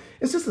 So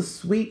it's just a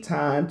sweet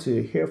time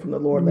to hear from the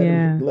Lord.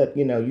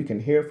 You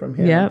can hear from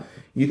him. Yep.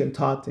 You can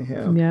talk to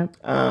him. Yep.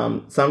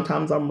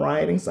 Sometimes I'm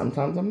writing,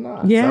 sometimes I'm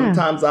not. Yeah.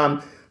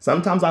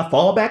 Sometimes I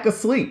fall back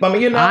asleep. I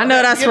mean, I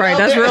know that's right.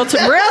 That's real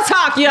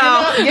talk,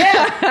 y'all.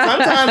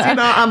 Sometimes,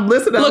 I'm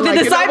listening. Look, the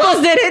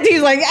disciples did it.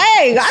 He's like,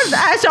 hey, I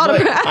asked y'all to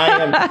pray. I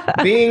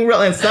am being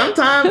real. And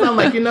sometimes I'm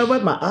like, you know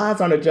what? My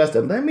eyes aren't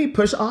adjusted. Let me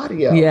push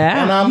audio.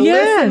 Yeah. And I'm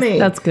listening.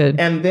 That's good.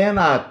 And then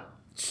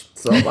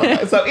so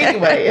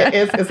anyway,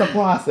 it's a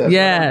process.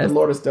 Yes. The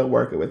Lord is still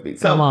working with me.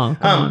 So come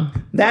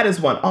on. That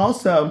is one.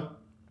 Also,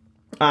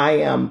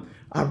 I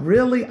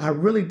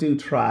really do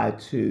try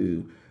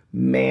to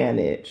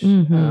manage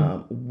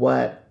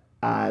what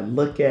I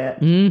look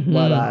at,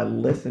 what I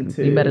listen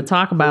to. You better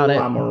talk about it.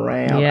 I'm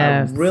around.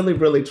 Yes. I really,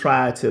 really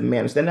try to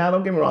manage that. Now,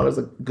 don't get me wrong. There's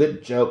a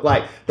good joke.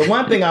 Like the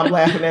one thing I'm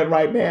laughing at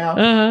right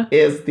now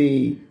is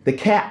the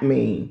cat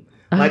meme.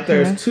 Like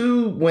there's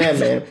two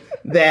women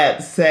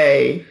that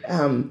say,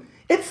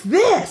 it's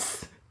this.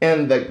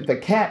 And the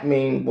cat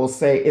meme will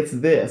say, it's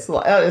this. So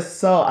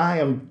I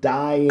am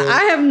dying.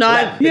 I have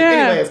not.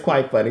 Anyway, it's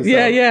quite funny. So,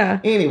 yeah.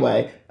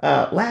 Anyway,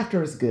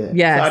 laughter is good.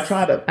 Yes. So I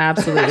try to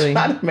absolutely.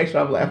 I try to make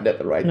sure I'm laughing at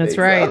the right That's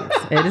thing. right.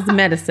 So. It is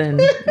medicine.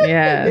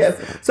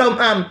 Yes. So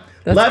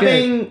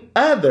loving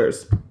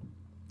others.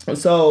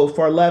 So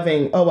for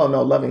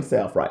loving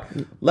self, right?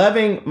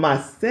 Loving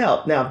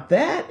myself. Now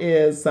that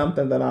is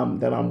something that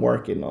I'm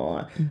working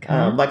on.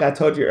 Okay. Like I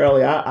told you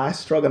earlier, I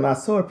struggle, and I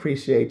so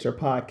appreciate your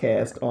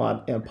podcast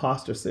on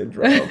imposter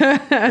syndrome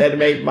that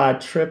made my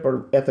trip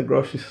at the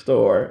grocery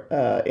store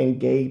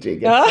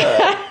engaging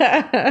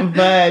and fun.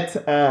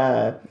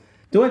 But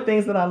doing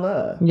things that I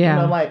love. Yeah.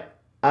 You know, like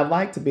I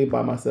like to be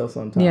by myself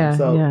sometimes. Yeah,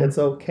 so yeah. it's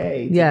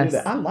okay to do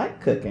that. I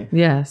like cooking.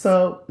 Yes.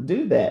 So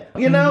do that.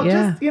 You know,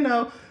 just,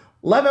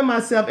 loving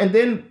myself and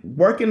then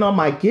working on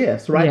my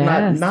gifts, right?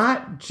 Yes.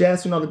 Not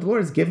just, the Lord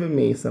has given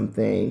me some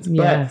things,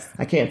 but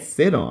I can't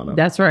sit on them.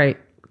 That's right.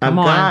 I've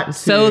got to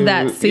sow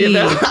that seed.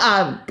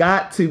 I've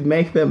got to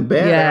make them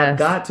better. Yes. I've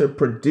got to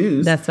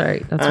produce. That's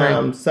right. That's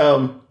right.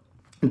 So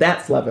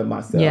that's loving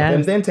myself. Yes.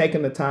 And then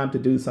taking the time to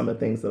do some of the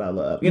things that I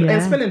love.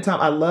 And spending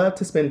time. I love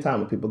to spend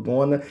time with people,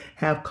 going to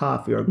have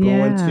coffee or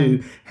going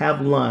to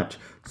have lunch.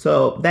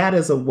 So that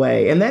is a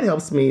way, and that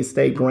helps me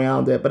stay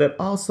grounded, but it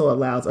also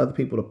allows other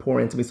people to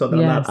pour into me so that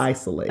I'm not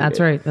isolated. That's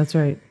right. That's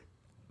right.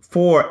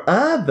 For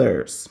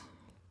others,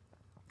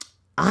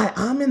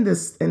 I'm in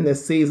this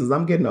season.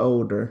 I'm getting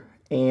older,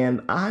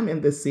 and I'm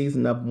in this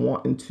season of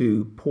wanting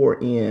to pour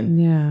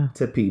in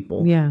to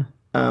people. Yeah.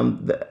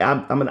 I'm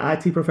an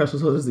IT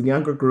professional, so there's a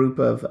younger group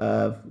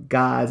of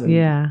guys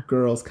and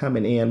girls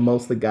coming in,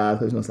 mostly guys,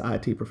 because it's an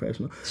IT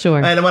professional.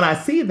 Sure. And when I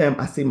see them,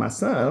 I see my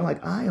son. I'm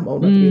like, I am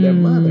old enough to be their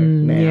mother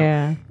now.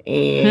 Yeah.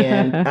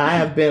 And I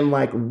have been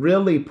like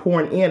really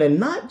pouring in, and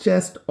not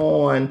just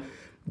on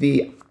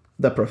the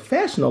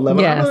professional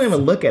level. I don't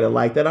even look at it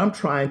like that. I'm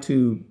trying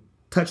to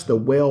touch the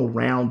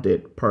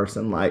well-rounded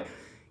person. Like,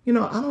 I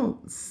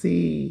don't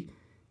see...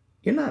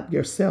 You're not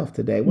yourself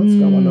today. What's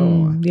going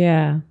on?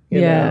 Yeah.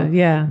 You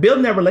know?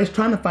 Building that relationship,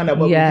 trying to find out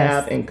what we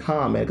have in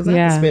common. Because I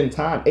have to spend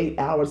time, 8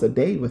 hours a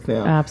day with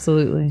them.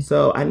 Absolutely.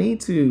 So I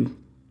need to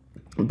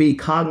be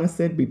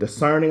cognizant, be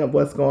discerning of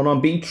what's going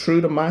on, be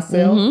true to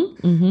myself.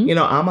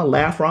 I'm a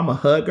laugher, I'm a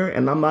hugger,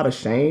 and I'm not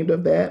ashamed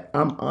of that.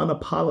 I'm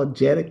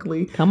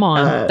unapologetically. Come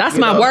on. That's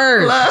my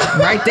word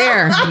right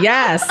there.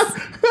 Yes.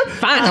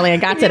 Finally, I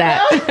got to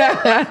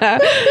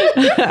that.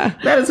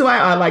 That is who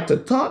I like to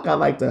talk. I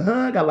like to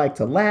hug. I like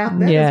to laugh.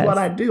 That is what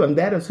I do. And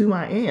that is who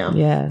I am.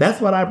 Yes. That's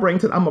what I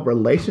bring I'm a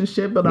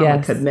relationship, but I'm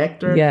a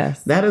connector.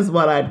 Yes. That is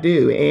what I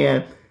do.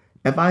 And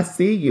if I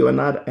see you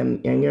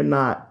and you're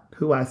not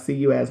who I see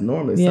you as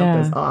normally,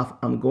 something's off,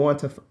 I'm going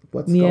to,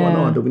 what's going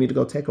on? Do we need to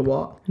go take a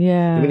walk?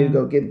 Yeah. Do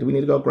we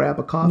need to go grab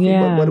a coffee?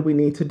 Yeah. What do we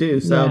need to do?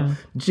 So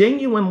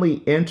genuinely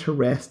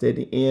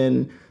interested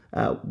in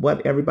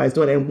what everybody's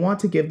doing and want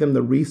to give them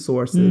the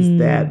resources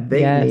that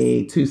they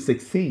need to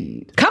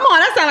succeed. Come on,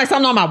 that sounds like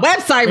something on my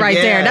website right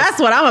there. That's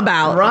what I'm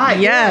about. Right.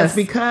 Yes.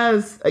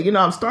 Because,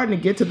 I'm starting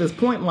to get to this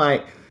point,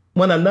 like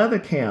when another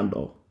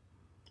candle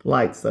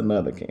lights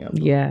another candle.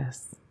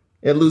 Yes.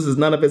 It loses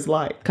none of its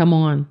light. Come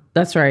on.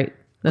 That's right.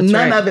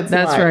 None of its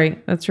light. That's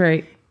right. That's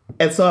right.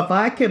 And so if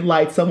I could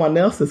light someone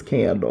else's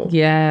candle,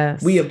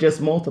 we have just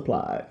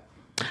multiplied.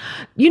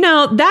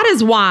 That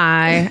is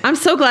why I'm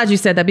so glad you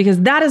said that, because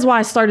that is why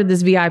I started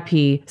this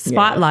VIP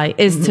spotlight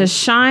is to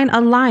shine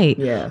a light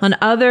on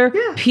other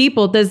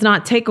people. Does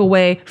not take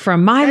away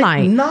from my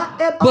light. Not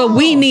at all. But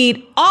we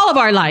need all of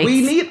our lights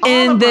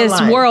in this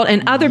world,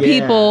 and other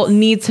people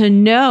need to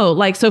know.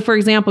 Like, so for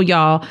example,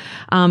 y'all,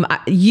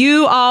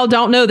 you all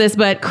don't know this,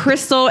 but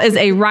Crystal is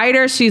a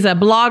writer. She's a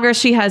blogger.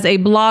 She has a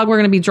blog. We're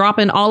going to be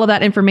dropping all of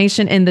that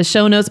information in the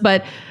show notes,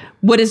 but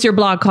what is your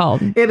blog called?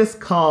 It is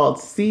called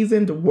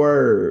Seasoned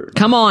Word.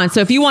 Come on. So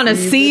if you want a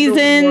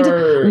seasoned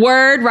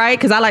word, right?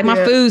 Because I like my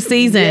food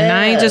seasoned.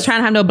 I ain't just trying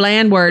to have no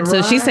bland word.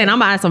 So she's saying I'm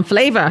going to add some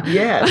flavor.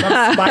 Yeah.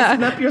 I'm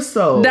spicing up your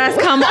soul. That's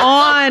come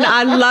on.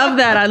 I love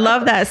that. I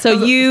love that. So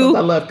I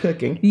love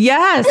cooking.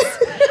 Yes.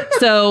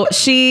 So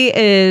she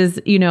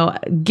is,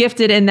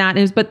 gifted in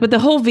that. But the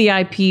whole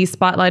VIP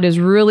spotlight is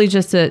really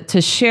just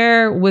to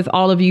share with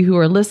all of you who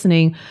are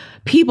listening,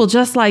 people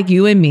just like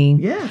you and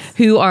me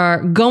who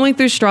are going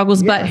through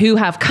struggles, but who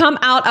have come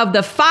out of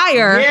the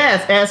fire.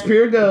 Yes, as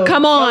pure gold.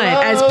 Come on,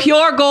 as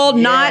pure gold,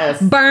 not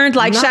burned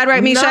like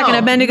Shadrach, Meshach, and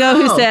Abednego,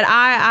 who said,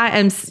 I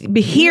am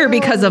here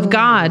because of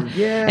God,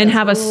 and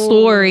have a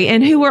story,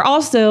 and who are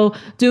also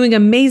doing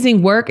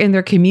amazing work in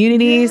their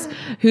communities,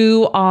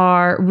 who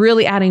are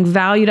really adding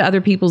value to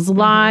other people's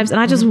lives. And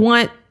I just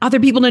want other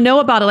people to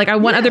know about it. Like I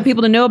want other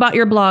people to know about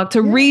your blog,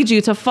 to read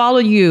you, to follow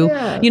you.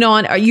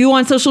 Are you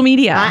on social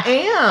media? I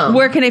am.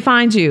 Where can they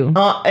find you?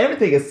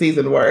 Everything is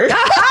Seasoned Word. I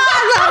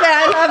love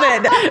that. love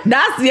it.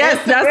 That's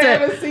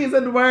Instagram it. is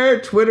Seasoned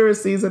Word, Twitter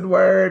is Seasoned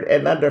Word,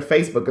 and under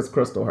Facebook is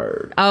Crystal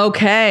Hurd.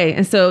 Okay.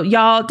 And so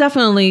y'all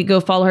definitely go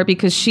follow her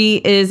because she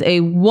is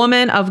a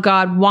woman of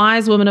God,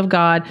 wise woman of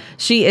God.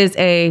 She is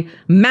a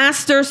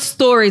master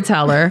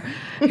storyteller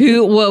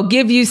who will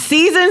give you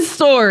seasoned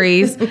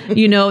stories,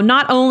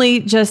 not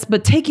only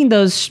but taking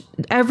those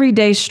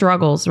everyday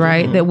struggles,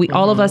 right? That we,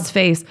 all of us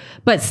face,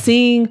 but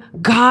seeing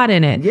God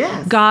in it,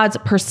 Yes. God's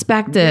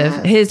perspective,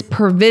 Yes. his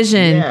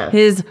provision, Yes.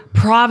 his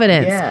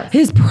providence, Yes.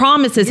 his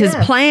promises, his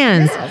Yes.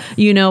 plans,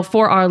 Yes.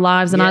 for our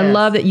lives. And I Yes.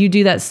 love that you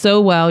do that so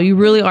well. You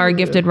really are a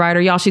gifted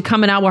writer. Y'all, she's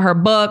coming out with her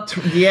book.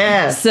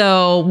 Yes.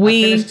 So I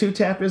finished 2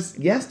 chapters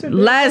yesterday.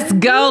 let's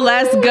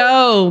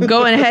go.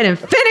 Going ahead and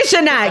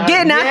finishing that,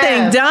 getting that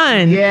thing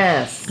done.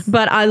 Yes.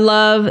 But I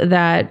love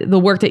that the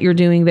work that you're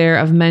doing there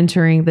of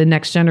mentoring the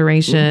next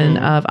generation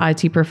of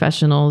IT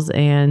professionals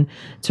and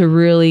to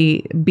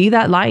really be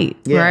that light,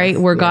 right?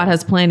 Where God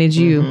has planted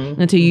you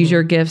and to use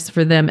your gifts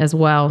for them as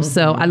well.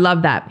 So I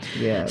love that.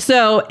 Yes.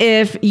 So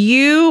if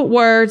you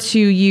were to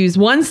use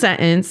one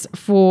sentence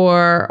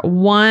for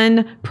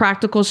one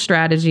practical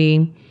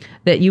strategy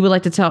that you would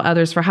like to tell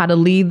others for how to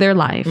lead their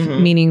life,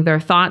 meaning their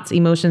thoughts,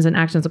 emotions, and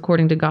actions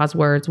according to God's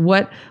words,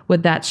 what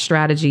would that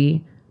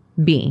strategy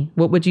be?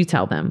 What would you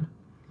tell them?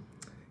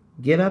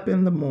 Get up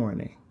in the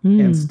morning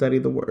and study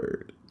the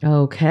word.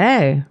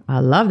 Okay. I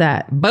love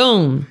that.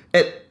 Boom.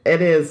 It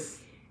is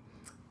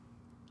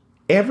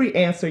every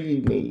answer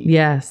you need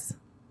Yes.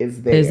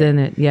 is there. Is in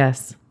it.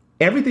 Yes.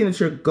 Everything that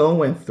you're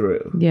going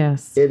through,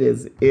 Yes. it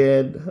is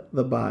in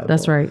the Bible.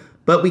 That's right.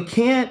 But we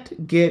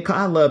can't get,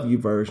 I love you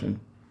version.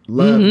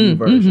 Love you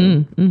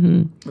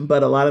version.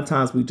 But a lot of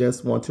times we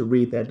just want to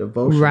read that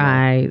devotional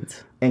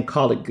Right. and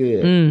call it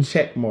good.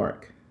 Check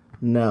mark.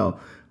 No,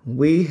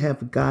 we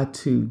have got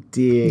to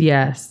dig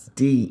Yes.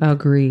 deep.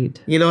 Agreed.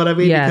 You know what I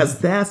mean? Yes. Because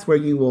that's where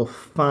you will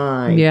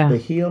find the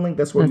healing.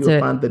 That's where That's you will it.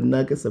 find the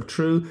nuggets of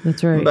truth.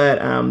 That's right.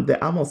 But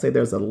I won't say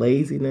there's a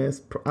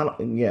laziness.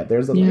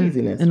 There's a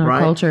laziness in our right?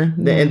 culture.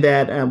 And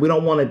that we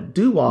don't want to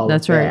do all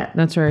That's of right. that.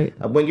 That's right.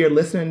 When you're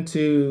listening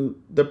to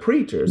the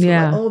preachers,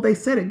 Yeah. like, they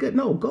said it good.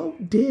 No, go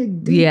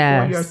dig deep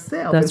Yes. for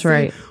yourself. That's and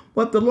right. See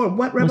what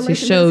revelation Once he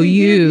does show he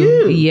give you.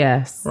 you?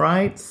 Yes.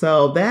 Right?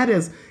 So that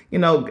is,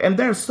 and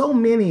there's so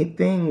many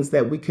things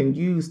that we can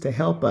use to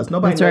help us.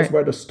 Nobody That's knows right.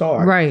 where to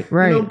start. Right.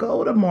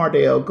 Go to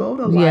Mardale, go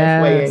to Lifeway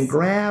Yes. and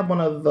grab one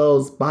of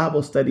those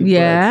Bible study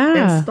Yeah. books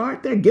and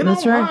start there. Get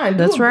That's online. right. Do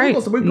That's a right.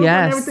 Google. So we're Googling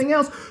Yes. everything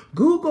else.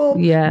 Google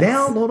Yes.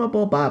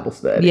 downloadable Bible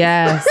studies.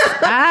 Yes.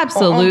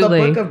 Absolutely.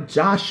 On the book of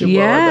Joshua.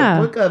 Yeah.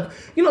 Or the book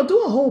of,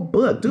 do a whole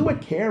book. Do a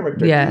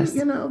character. Yes.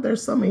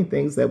 There's so many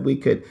things that we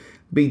could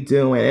be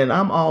doing. And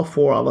I'm all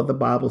for all of the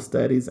Bible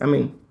studies. I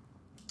mean,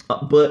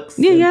 books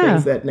and things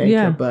of that nature.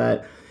 Yeah.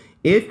 But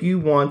if you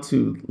want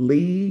to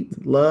lead,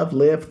 love,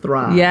 live,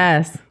 thrive,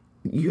 Yes.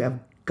 you have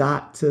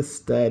got to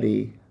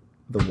study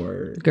the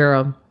word.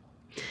 Girl.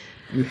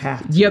 You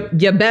have to.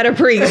 You better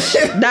preach.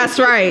 That's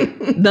right.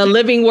 The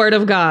living word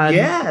of God.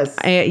 Yes.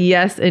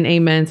 Yes, and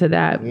amen to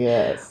that.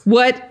 Yes.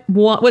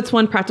 What's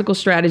one practical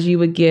strategy you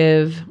would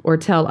give or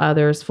tell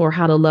others for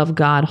how to love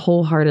God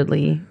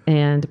wholeheartedly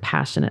and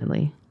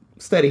passionately?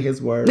 Study his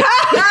word.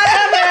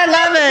 I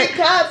love it.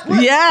 Because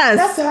look, Yes.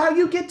 that's how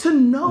you get to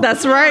know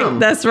That's him. right.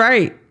 That's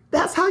right.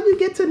 That's how you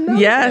get to know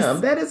Yes.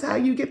 him. That is how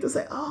you get to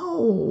say,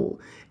 oh,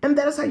 and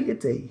that is how you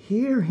get to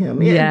hear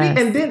him. Yes.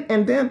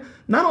 And then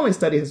not only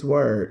study his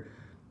word,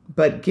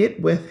 but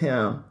get with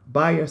him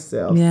by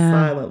yourself, Yeah.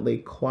 silently,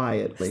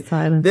 quietly.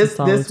 Silence This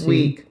and solitude.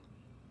 week,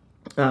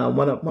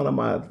 one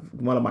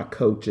of my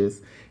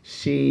coaches,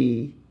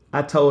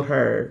 I told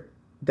her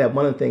that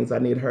one of the things I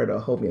need her to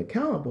hold me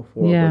accountable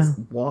for was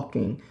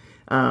walking.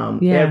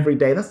 Every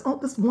day. That's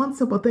one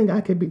simple thing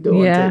I could be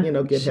doing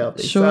to, get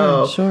healthy.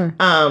 Sure.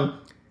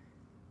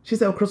 She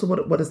said, "Oh, Crystal,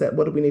 what is that?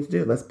 What do we need to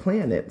do? Let's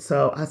plan it."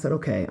 So I said,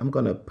 "Okay, I'm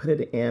going to put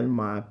it in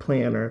my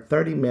planner,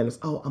 30 minutes.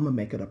 Oh, I'm going to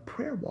make it a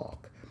prayer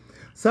walk."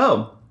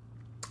 So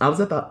I was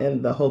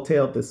in the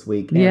hotel this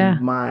week, and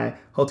my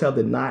hotel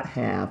did not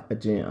have a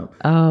gym.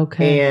 Oh,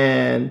 okay.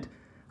 And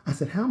I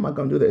said, "How am I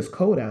going to do this? It's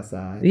cold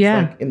outside.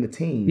 Yeah. It's like in the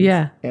teens.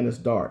 Yeah. And it's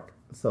dark.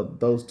 So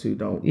those two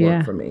don't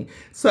work for me."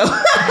 So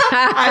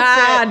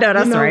I said, No,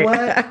 that's right.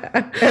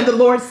 what? And the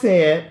Lord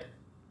said,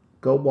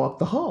 "Go walk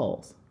the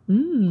halls."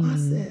 I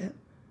said,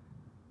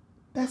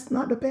 that's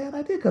not a bad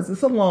idea because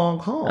it's a long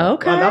hall.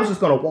 Okay. And I was just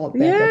going to walk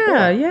back and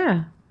forth.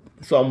 Yeah.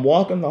 So I'm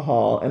walking the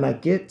hall and I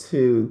get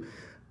to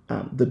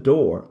the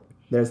door.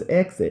 There's an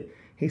exit.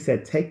 He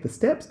said, take the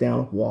steps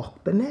down,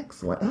 walk the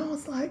next one. And I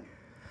was like,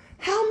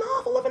 how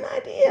novel of an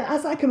idea. I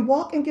said, I can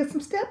walk and get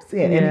some steps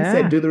in. And he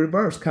said, do the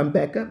reverse, come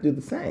back up, do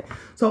the same.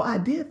 So I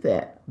did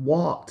that,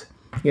 walked,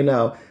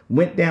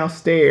 went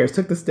downstairs,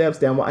 took the steps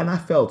down, and I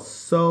felt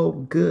so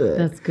good.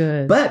 That's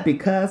good. But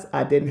because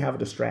I didn't have a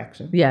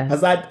distraction. Yes.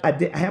 Because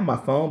I had my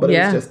phone, but it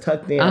was just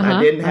tucked in.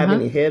 I didn't have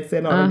any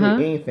headset on, I didn't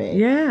do anything.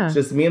 Yeah. It's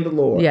just me and the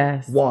Lord.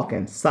 Yes.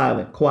 Walking,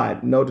 silent,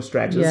 quiet, no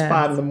distractions. Yes. It's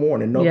 5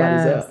 a.m,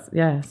 nobody's up.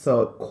 Yes.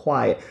 So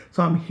quiet.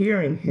 So I'm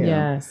hearing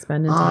him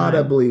spending time.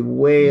 audibly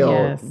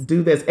wail,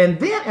 do this. And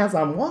then as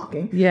I'm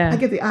walking, I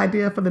get the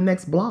idea for the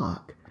next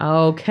block.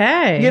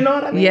 Okay. You know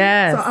what I mean?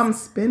 Yes. So I'm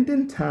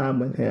spending time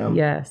with him.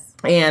 Yes.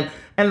 And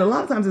a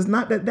lot of times it's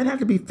not that has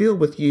to be filled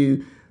with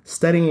you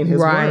studying his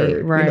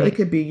word. Right. You know, it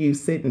could be you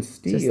sitting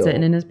still. Just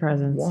sitting in his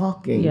presence.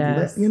 Walking.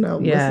 Yes. Listen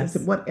to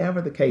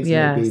whatever the case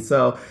may be.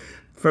 So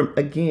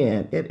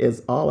again, it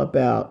is all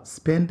about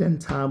spending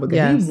time with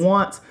him. He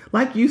wants,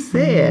 like you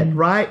said,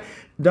 right?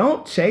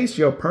 Don't chase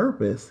your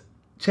purpose.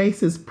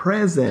 Chase his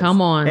presence.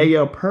 Come on. And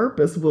your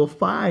purpose will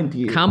find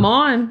you. Come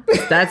on.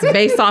 That's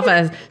based off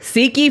of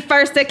seek ye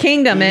first the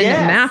kingdom in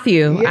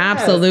Matthew. Yes.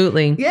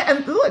 Absolutely. Yeah.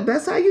 And look,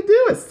 that's how you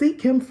do it.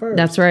 Seek him first.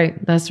 That's right.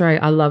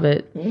 I love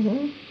it.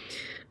 Mm-hmm.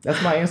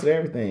 That's my answer to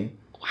everything.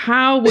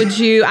 How would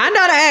you, I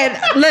know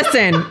that,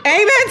 listen, amen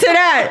to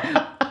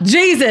that.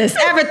 Jesus,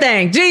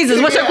 everything. Jesus,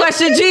 what's your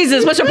question?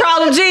 Jesus, what's your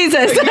problem?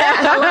 Jesus.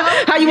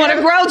 How you want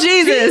to grow?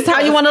 Jesus.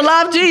 How you want to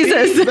love?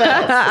 Jesus.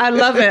 I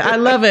love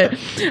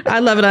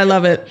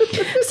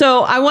it.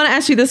 So I want to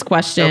ask you this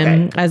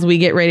question as we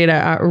get ready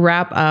to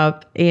wrap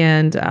up.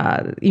 And,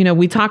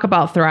 we talk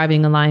about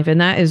thriving in life, and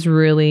that is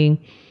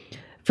really,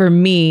 for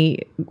me,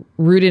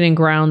 rooted and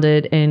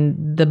grounded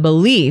in the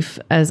belief,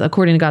 as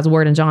according to God's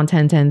word in John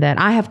 10:10, that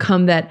I have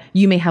come that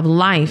you may have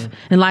life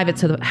and life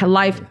to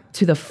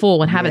the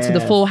full, and have it to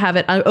the full, have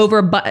it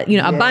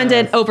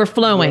abundant,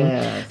 overflowing.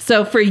 Yes.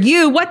 So for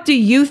you, what do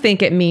you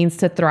think it means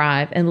to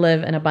thrive and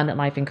live an abundant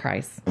life in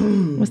Christ?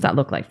 What's that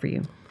look like for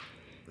you?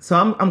 So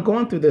I'm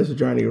going through this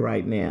journey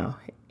right now,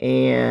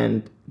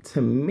 and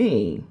to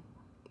me,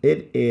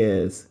 it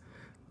is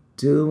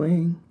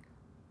doing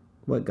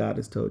what God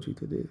has told you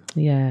to do.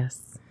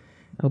 Yes.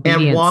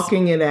 Obedience. And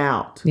walking it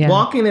out. Yeah.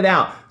 Walking it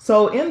out.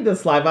 So in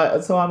this life,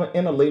 I'm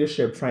in a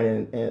leadership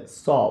training at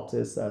SALT.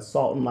 It's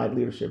Salt and Light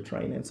Leadership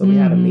Training. So we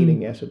had a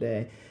meeting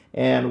yesterday,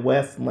 and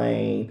Wes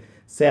Lane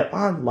said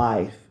our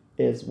life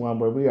is one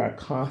where we are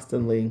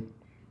constantly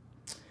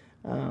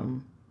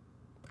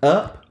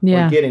up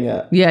or getting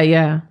up.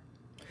 Yeah.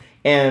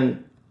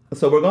 And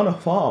so we're going to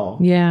fall.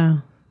 Yeah.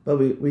 But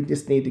we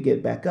just need to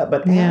get back up.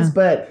 But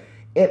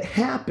it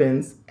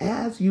happens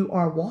as you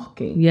are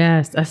walking.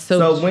 Yes, that's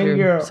so true. When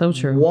you're so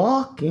true.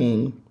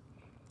 walking,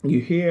 you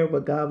hear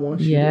what God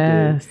wants you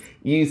to do.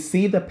 You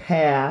see the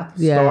path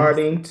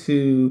starting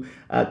to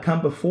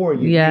come before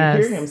you. Yes.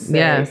 You hear him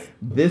say,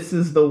 this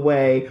is the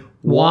way,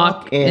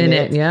 walk in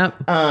it.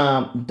 Yep.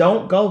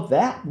 Don't go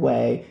that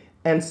way.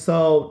 And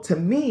so to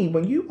me,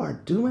 when you are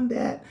doing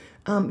that,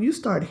 you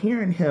start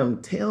hearing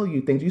him tell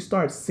you things. You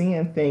start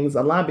seeing things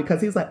align,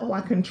 because he's like, oh,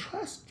 I can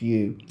trust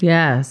you.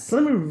 Yes. So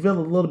let me reveal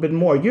a little bit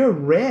more. You're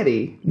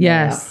ready.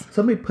 Yes. Now.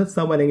 So let me put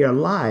someone in your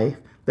life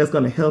that's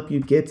going to help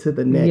you get to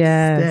the next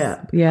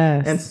step.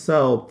 Yes. And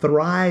so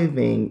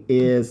thriving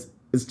is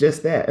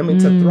just that. I mean,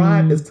 to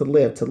thrive is to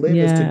live. To live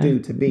is to do,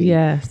 to be.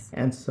 Yes.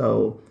 And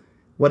so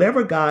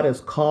whatever God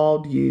has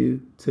called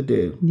you to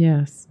do.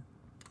 Yes.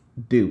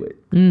 Do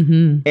it.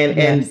 Mm-hmm.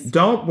 And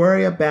don't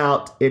worry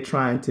about it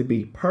trying to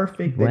be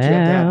perfect, that you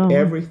have to have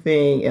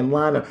everything in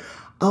line of,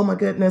 oh my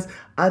goodness,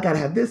 I gotta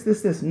have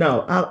this.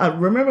 No, I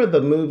remember the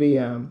movie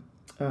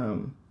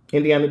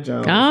Indiana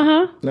Jones.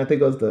 And I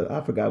think it was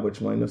I forgot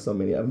which one, there's so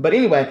many of them. But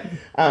anyway,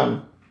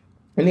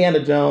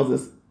 Indiana Jones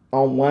is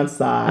on one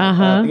side,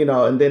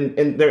 and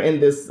they're in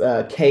this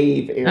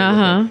cave area.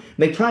 And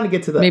they're trying to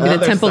get to the maybe other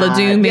the Temple side. of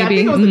Doom, maybe. Yeah, I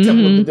think it was the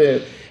Temple of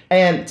Doom.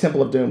 And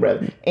Temple of Doom,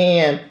 rather.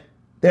 And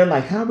they're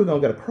like, how are we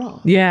going to get across?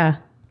 Yeah.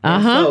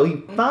 So he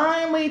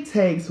finally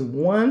takes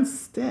one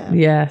step.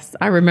 Yes.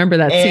 I remember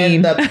that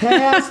scene. And the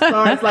path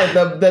starts like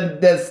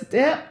the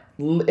step.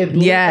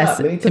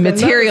 It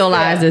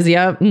materializes.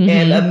 Yep. Mm-hmm.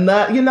 And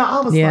another,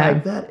 I was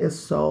like, that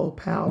is so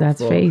powerful.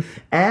 That's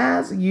faith.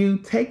 As you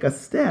take a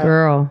step.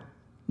 Girl.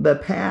 The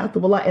path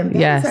will lie. And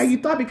that's how you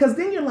thought, because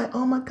then you're like,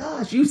 oh my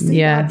gosh, you see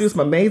God do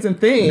some amazing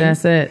things.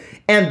 That's it.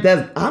 And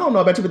I don't know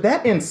about you, but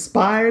that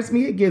inspires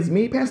me. It gives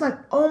me passion. Like,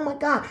 oh my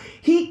God,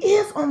 he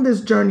is on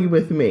this journey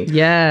with me.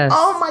 Yes.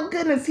 Oh my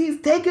goodness, he's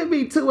taking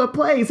me to a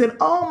place. And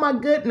oh my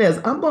goodness,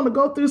 I'm going to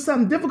go through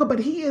something difficult, but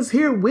he is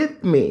here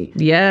with me.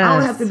 Yes. I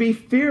don't have to be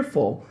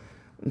fearful.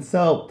 And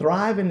so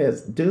thriving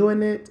is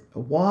doing it,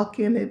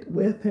 walking it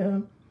with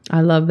him. I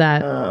love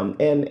that.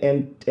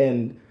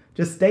 And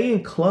just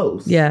staying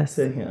close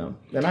to him.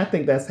 And I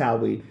think that's how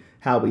we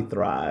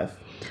thrive.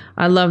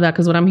 I love that,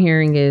 because what I'm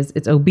hearing is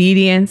it's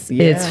obedience,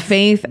 it's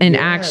faith and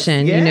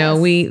action.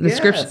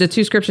 The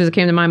two scriptures that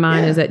came to my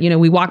mind is that,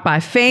 we walk by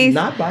faith,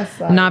 not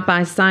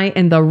by sight,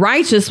 and the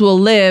righteous will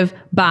live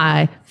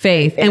by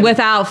faith. And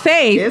without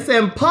faith, it's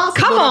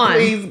impossible to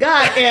please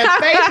God. And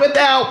faith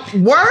without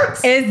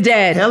works is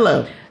dead.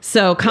 Hello.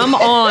 So come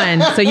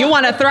on. So you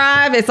want to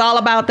thrive. It's all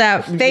about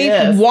that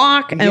faith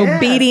walk and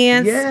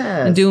obedience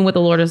and doing what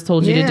the Lord has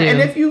told you to do. And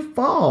if you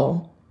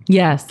fall,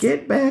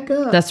 get back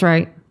up. That's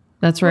right.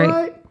 That's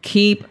right.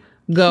 Keep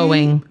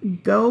going.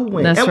 Keep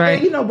going. That's right.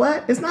 And you know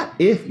what? It's not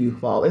if you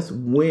fall. It's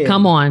when.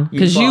 Come on.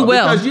 Because you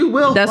will. Because you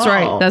will That's fall.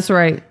 Right. That's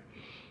right.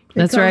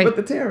 That's right. With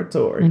the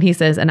territory. And he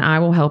says, and I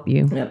will help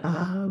you. And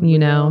I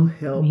will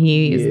help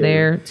he is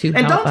there to help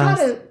us. And don't try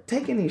to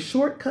take any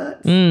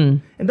shortcuts.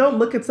 And don't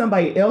look at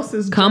somebody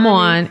else's journey. Come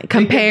on.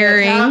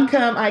 Comparing. How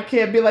come I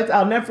can't be like,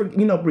 I'll never,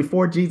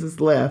 before Jesus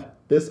left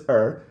this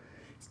earth,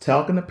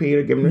 talking to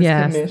Peter, giving him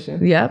his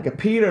commission. Yep. Like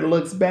Peter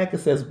looks back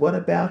and says, what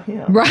about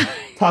him? Right.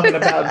 Talking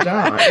about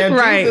John. And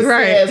Jesus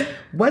says,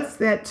 what's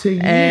that to you?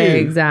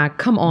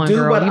 Exactly. Come on,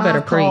 girl. You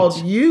better preach.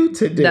 Called you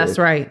to do. That's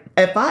right.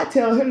 If I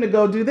tell him to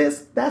go do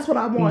this, that's what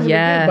I want him to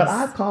do. But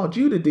I've called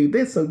you to do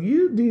this, so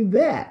you do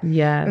that.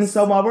 Yes. And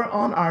so while we're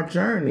on our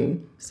journey,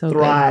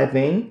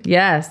 thriving. Good.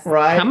 Yes.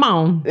 Right? Come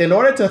on. In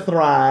order to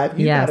thrive,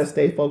 you got to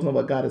stay focused on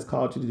what God has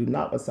called you to do,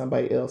 not what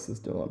somebody else is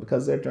doing,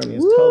 because their journey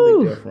is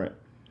totally different.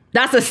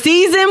 That's a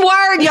seasoned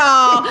word,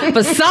 y'all.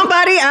 For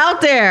somebody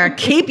out there,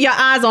 keep your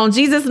eyes on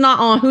Jesus, not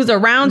on who's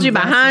around you,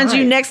 behind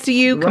you, next to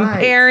you,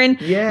 comparing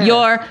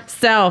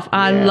yourself.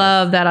 I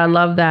love that. I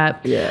love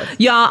that. Yes.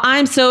 Y'all,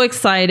 I'm so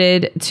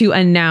excited to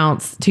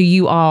announce to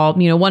you all,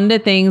 one of the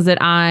things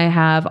that I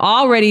have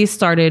already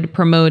started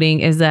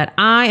promoting is that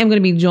I am going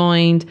to be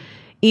joined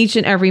each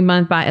and every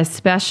month by a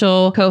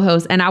special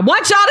co-host. And I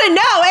want y'all to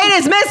know it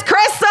is Miss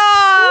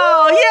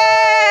Crystal. Yay!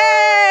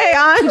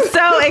 I'm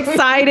so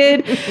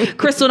excited.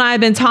 Crystal and I have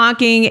been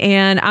talking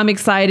and I'm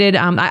excited.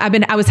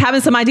 I was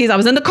having some ideas. I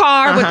was in the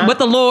car with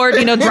the Lord,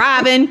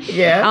 driving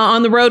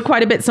on the road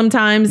quite a bit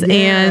sometimes.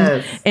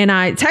 Yes. And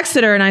I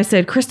texted her and I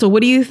said, Crystal,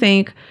 what do you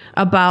think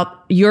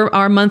about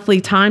our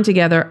monthly time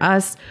together?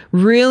 Us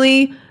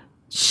really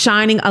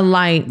shining a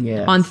light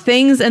on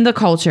things in the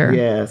culture.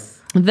 Yes.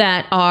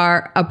 That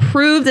are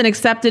approved and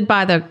accepted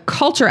by the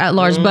culture at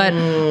large, but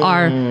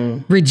are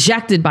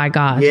rejected by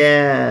God.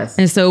 Yes.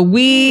 And so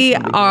we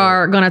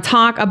are going to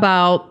talk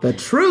about the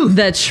truth,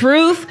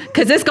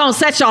 because it's going to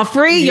set y'all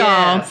free,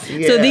 y'all.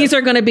 Yes. So these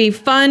are going to be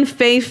fun,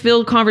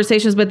 faith-filled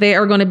conversations, but they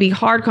are going to be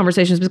hard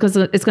conversations because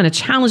it's going to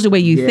challenge the way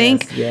you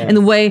think and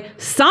the way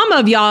some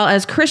of y'all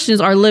as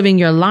Christians are living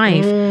your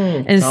life.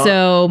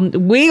 So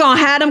we going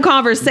to have them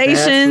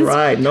conversations. That's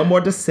right. No more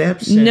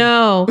deception.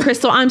 No.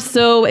 Crystal, I'm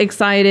so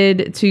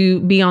excited to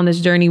be on this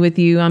journey with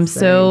you. I'm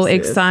so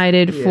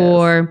excited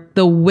for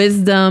the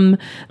wisdom,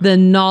 the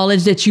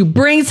knowledge that you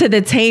bring to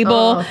the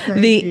table,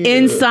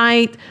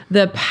 insight,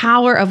 the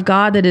power of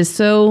God that is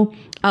so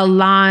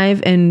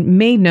alive and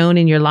made known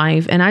in your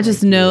life. And I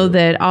just know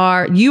that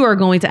you are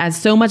going to add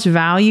so much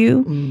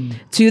value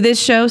to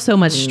this show, so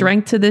much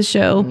strength to this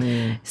show.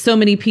 So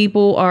many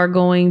people are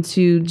going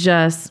to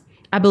just,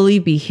 I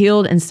believe, be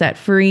healed and set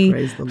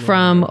free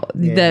from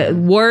the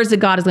words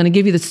that God is going to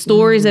give you, the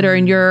stories that are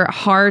in your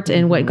heart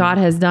and what God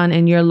has done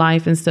in your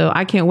life. And so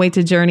I can't wait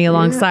to journey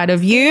alongside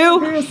of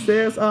you. Yes,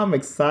 sis, I'm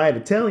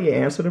excited. Tell you,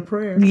 answer the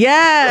prayer.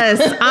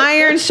 Yes.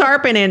 Iron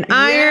sharpening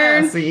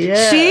iron.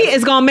 Yes. She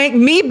is going to make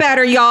me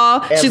better,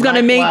 y'all. And she's going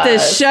to make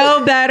this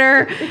show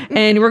better.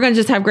 And we're going to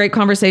just have great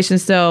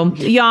conversations. So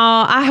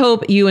y'all, I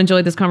hope you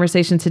enjoyed this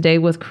conversation today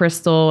with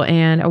Crystal.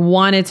 And I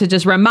wanted to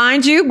just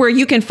remind you where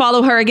you can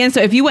follow her again.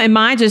 So if you wouldn't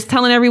mind just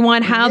telling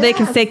everyone how they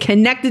can stay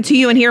connected to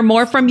you and hear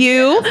more from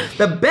you.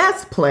 The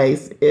best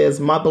place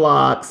is my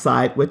blog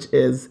site, which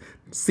is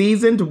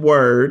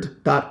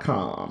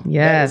seasonedword.com.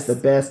 Yes. That is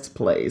the best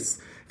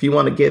place if you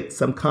want to get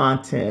some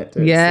content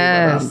and see what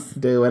I'm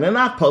doing. And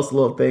I post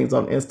little things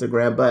on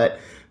Instagram, but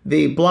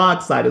the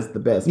blog site is the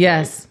best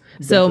place.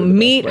 So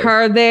meet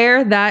her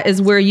there. That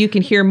is where you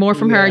can hear more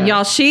from her.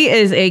 Y'all, she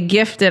is a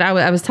gifted,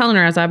 I was telling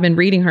her as I've been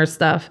reading her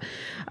stuff,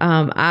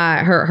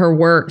 her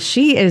work,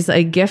 she is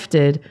a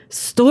gifted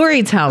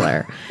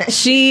storyteller.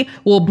 She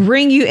will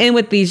bring you in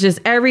with these just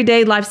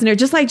everyday life scenarios,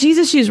 just like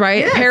Jesus used,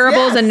 right?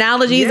 Parables,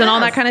 analogies, and all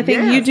that kind of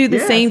thing. You do the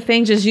same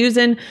thing, just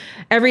using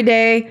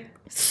everyday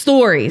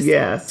stories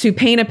to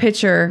paint a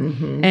picture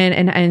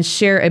and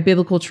share a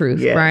biblical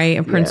truth, right?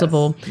 A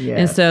principle.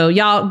 And so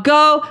y'all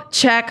go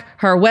check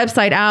her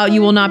website out.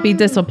 You will not be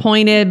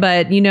disappointed,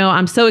 but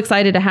I'm so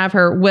excited to have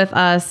her with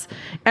us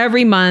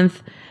every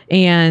month.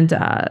 And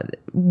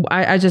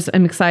I just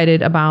am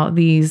excited about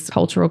these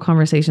cultural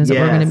conversations that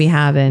we're going to be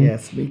having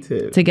me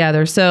too.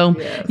 Together. So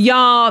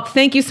y'all,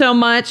 thank you so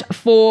much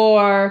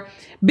for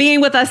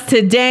being with us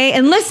today.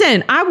 And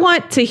listen, I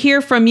want to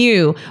hear from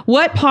you.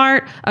 What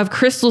part of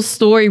Crystal's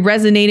story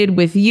resonated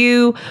with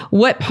you?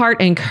 What part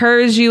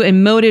encouraged you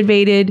and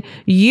motivated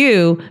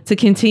you to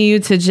continue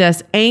to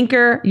just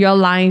anchor your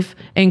life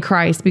in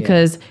Christ?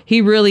 Because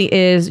he really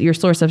is your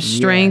source of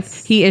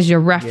strength. He is your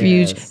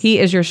refuge. He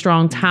is your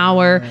strong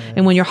tower.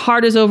 And when your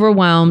heart is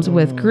overwhelmed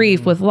with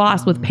grief, with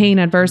loss, with pain,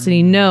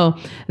 adversity, know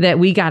that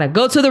we got to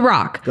go to the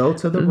rock. Go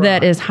to the rock.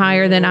 That is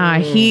higher than I.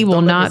 He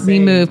will not be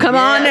moved. Come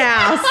on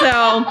now.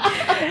 So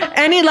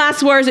any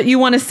last words that you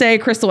want to say,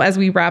 Crystal, as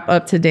we wrap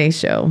up today's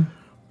show?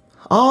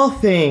 All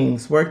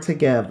things work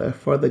together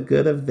for the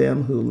good of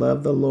them who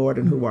love the Lord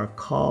and who are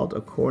called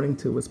according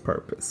to his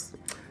purpose.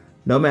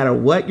 No matter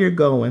what you're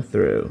going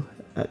through,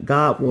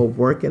 God will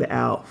work it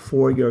out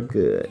for your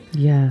good.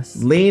 Yes.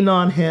 Lean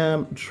on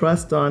him,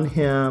 trust on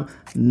him.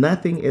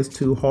 Nothing is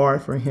too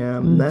hard for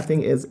him.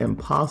 Nothing is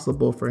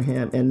impossible for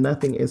him, and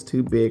nothing is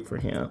too big for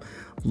him.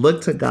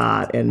 Look to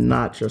God and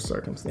not your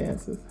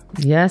circumstances.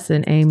 Yes,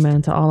 and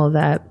amen to all of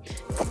that.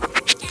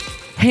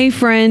 Hey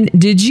friend,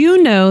 did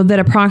you know that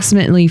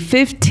approximately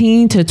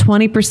 15 to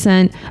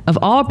 20% of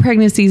all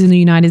pregnancies in the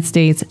United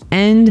States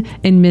end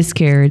in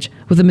miscarriage,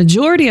 with the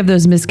majority of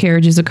those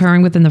miscarriages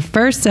occurring within the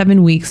first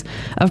 7 weeks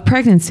of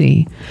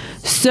pregnancy?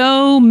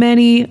 So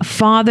many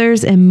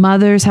fathers and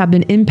mothers have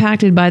been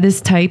impacted by this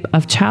type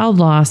of child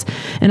loss,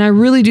 and I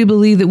really do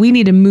believe that we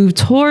need to move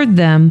toward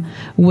them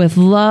with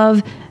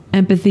love,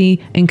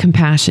 empathy, and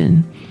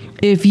compassion.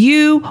 If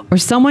you or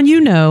someone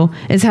you know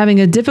is having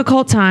a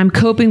difficult time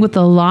coping with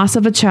the loss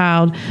of a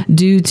child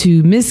due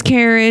to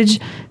miscarriage,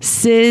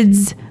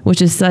 SIDS,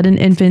 which is sudden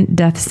infant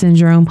death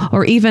syndrome,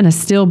 or even a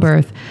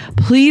stillbirth,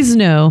 please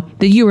know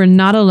that you are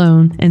not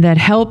alone and that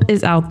help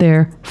is out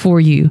there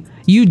for you.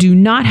 You do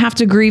not have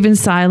to grieve in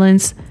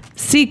silence,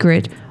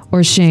 secret,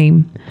 or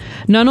shame.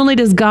 Not only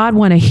does God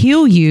want to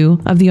heal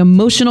you of the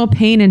emotional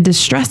pain and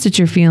distress that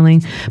you're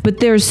feeling, but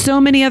there's so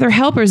many other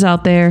helpers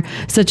out there,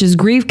 such as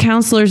grief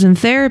counselors and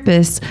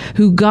therapists,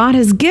 who God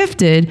has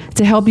gifted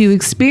to help you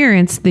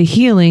experience the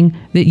healing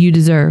that you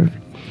deserve.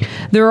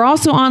 There are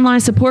also online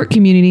support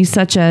communities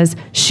such as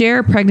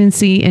Share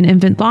Pregnancy and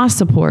Infant Loss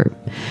Support.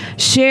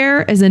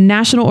 Share is a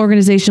national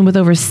organization with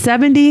over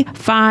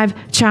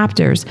 75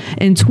 chapters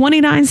in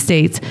 29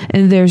 states,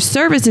 and their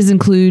services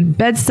include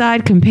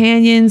bedside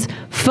companions,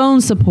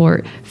 phone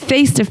support,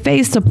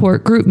 face-to-face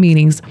support group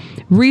meetings,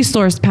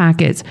 resource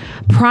packets,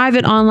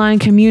 private online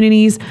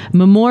communities,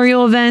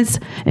 memorial events,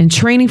 and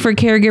training for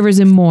caregivers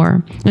and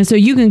more. And so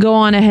you can go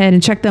on ahead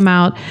and check them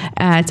out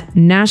at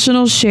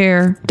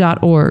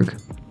nationalshare.org.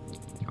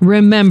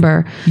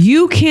 Remember,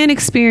 you can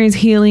experience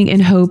healing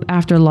and hope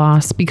after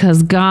loss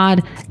because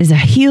God is a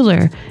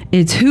healer.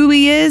 It's who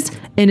he is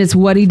and it's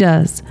what he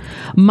does.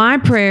 My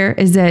prayer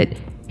is that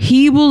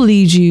he will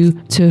lead you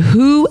to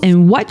who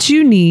and what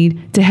you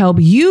need to help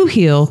you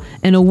heal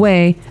in a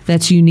way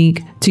that's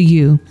unique to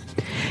you.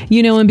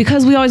 You know, and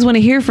because we always want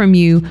to hear from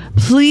you,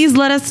 please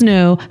let us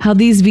know how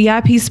these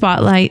VIP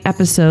Spotlight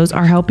episodes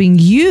are helping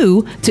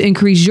you to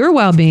increase your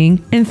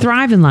well-being and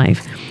thrive in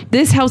life.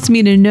 This helps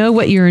me to know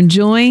what you're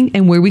enjoying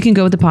and where we can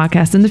go with the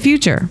podcast in the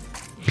future.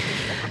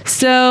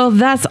 So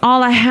that's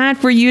all I had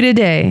for you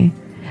today.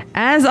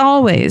 As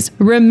always,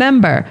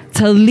 remember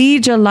to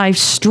lead your life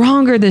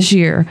stronger this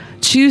year.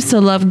 Choose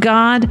to love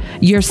God,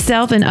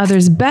 yourself, and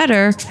others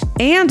better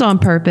and on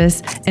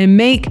purpose, and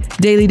make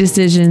daily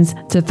decisions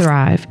to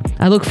thrive.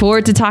 I look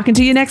forward to talking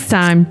to you next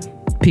time.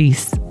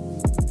 Peace.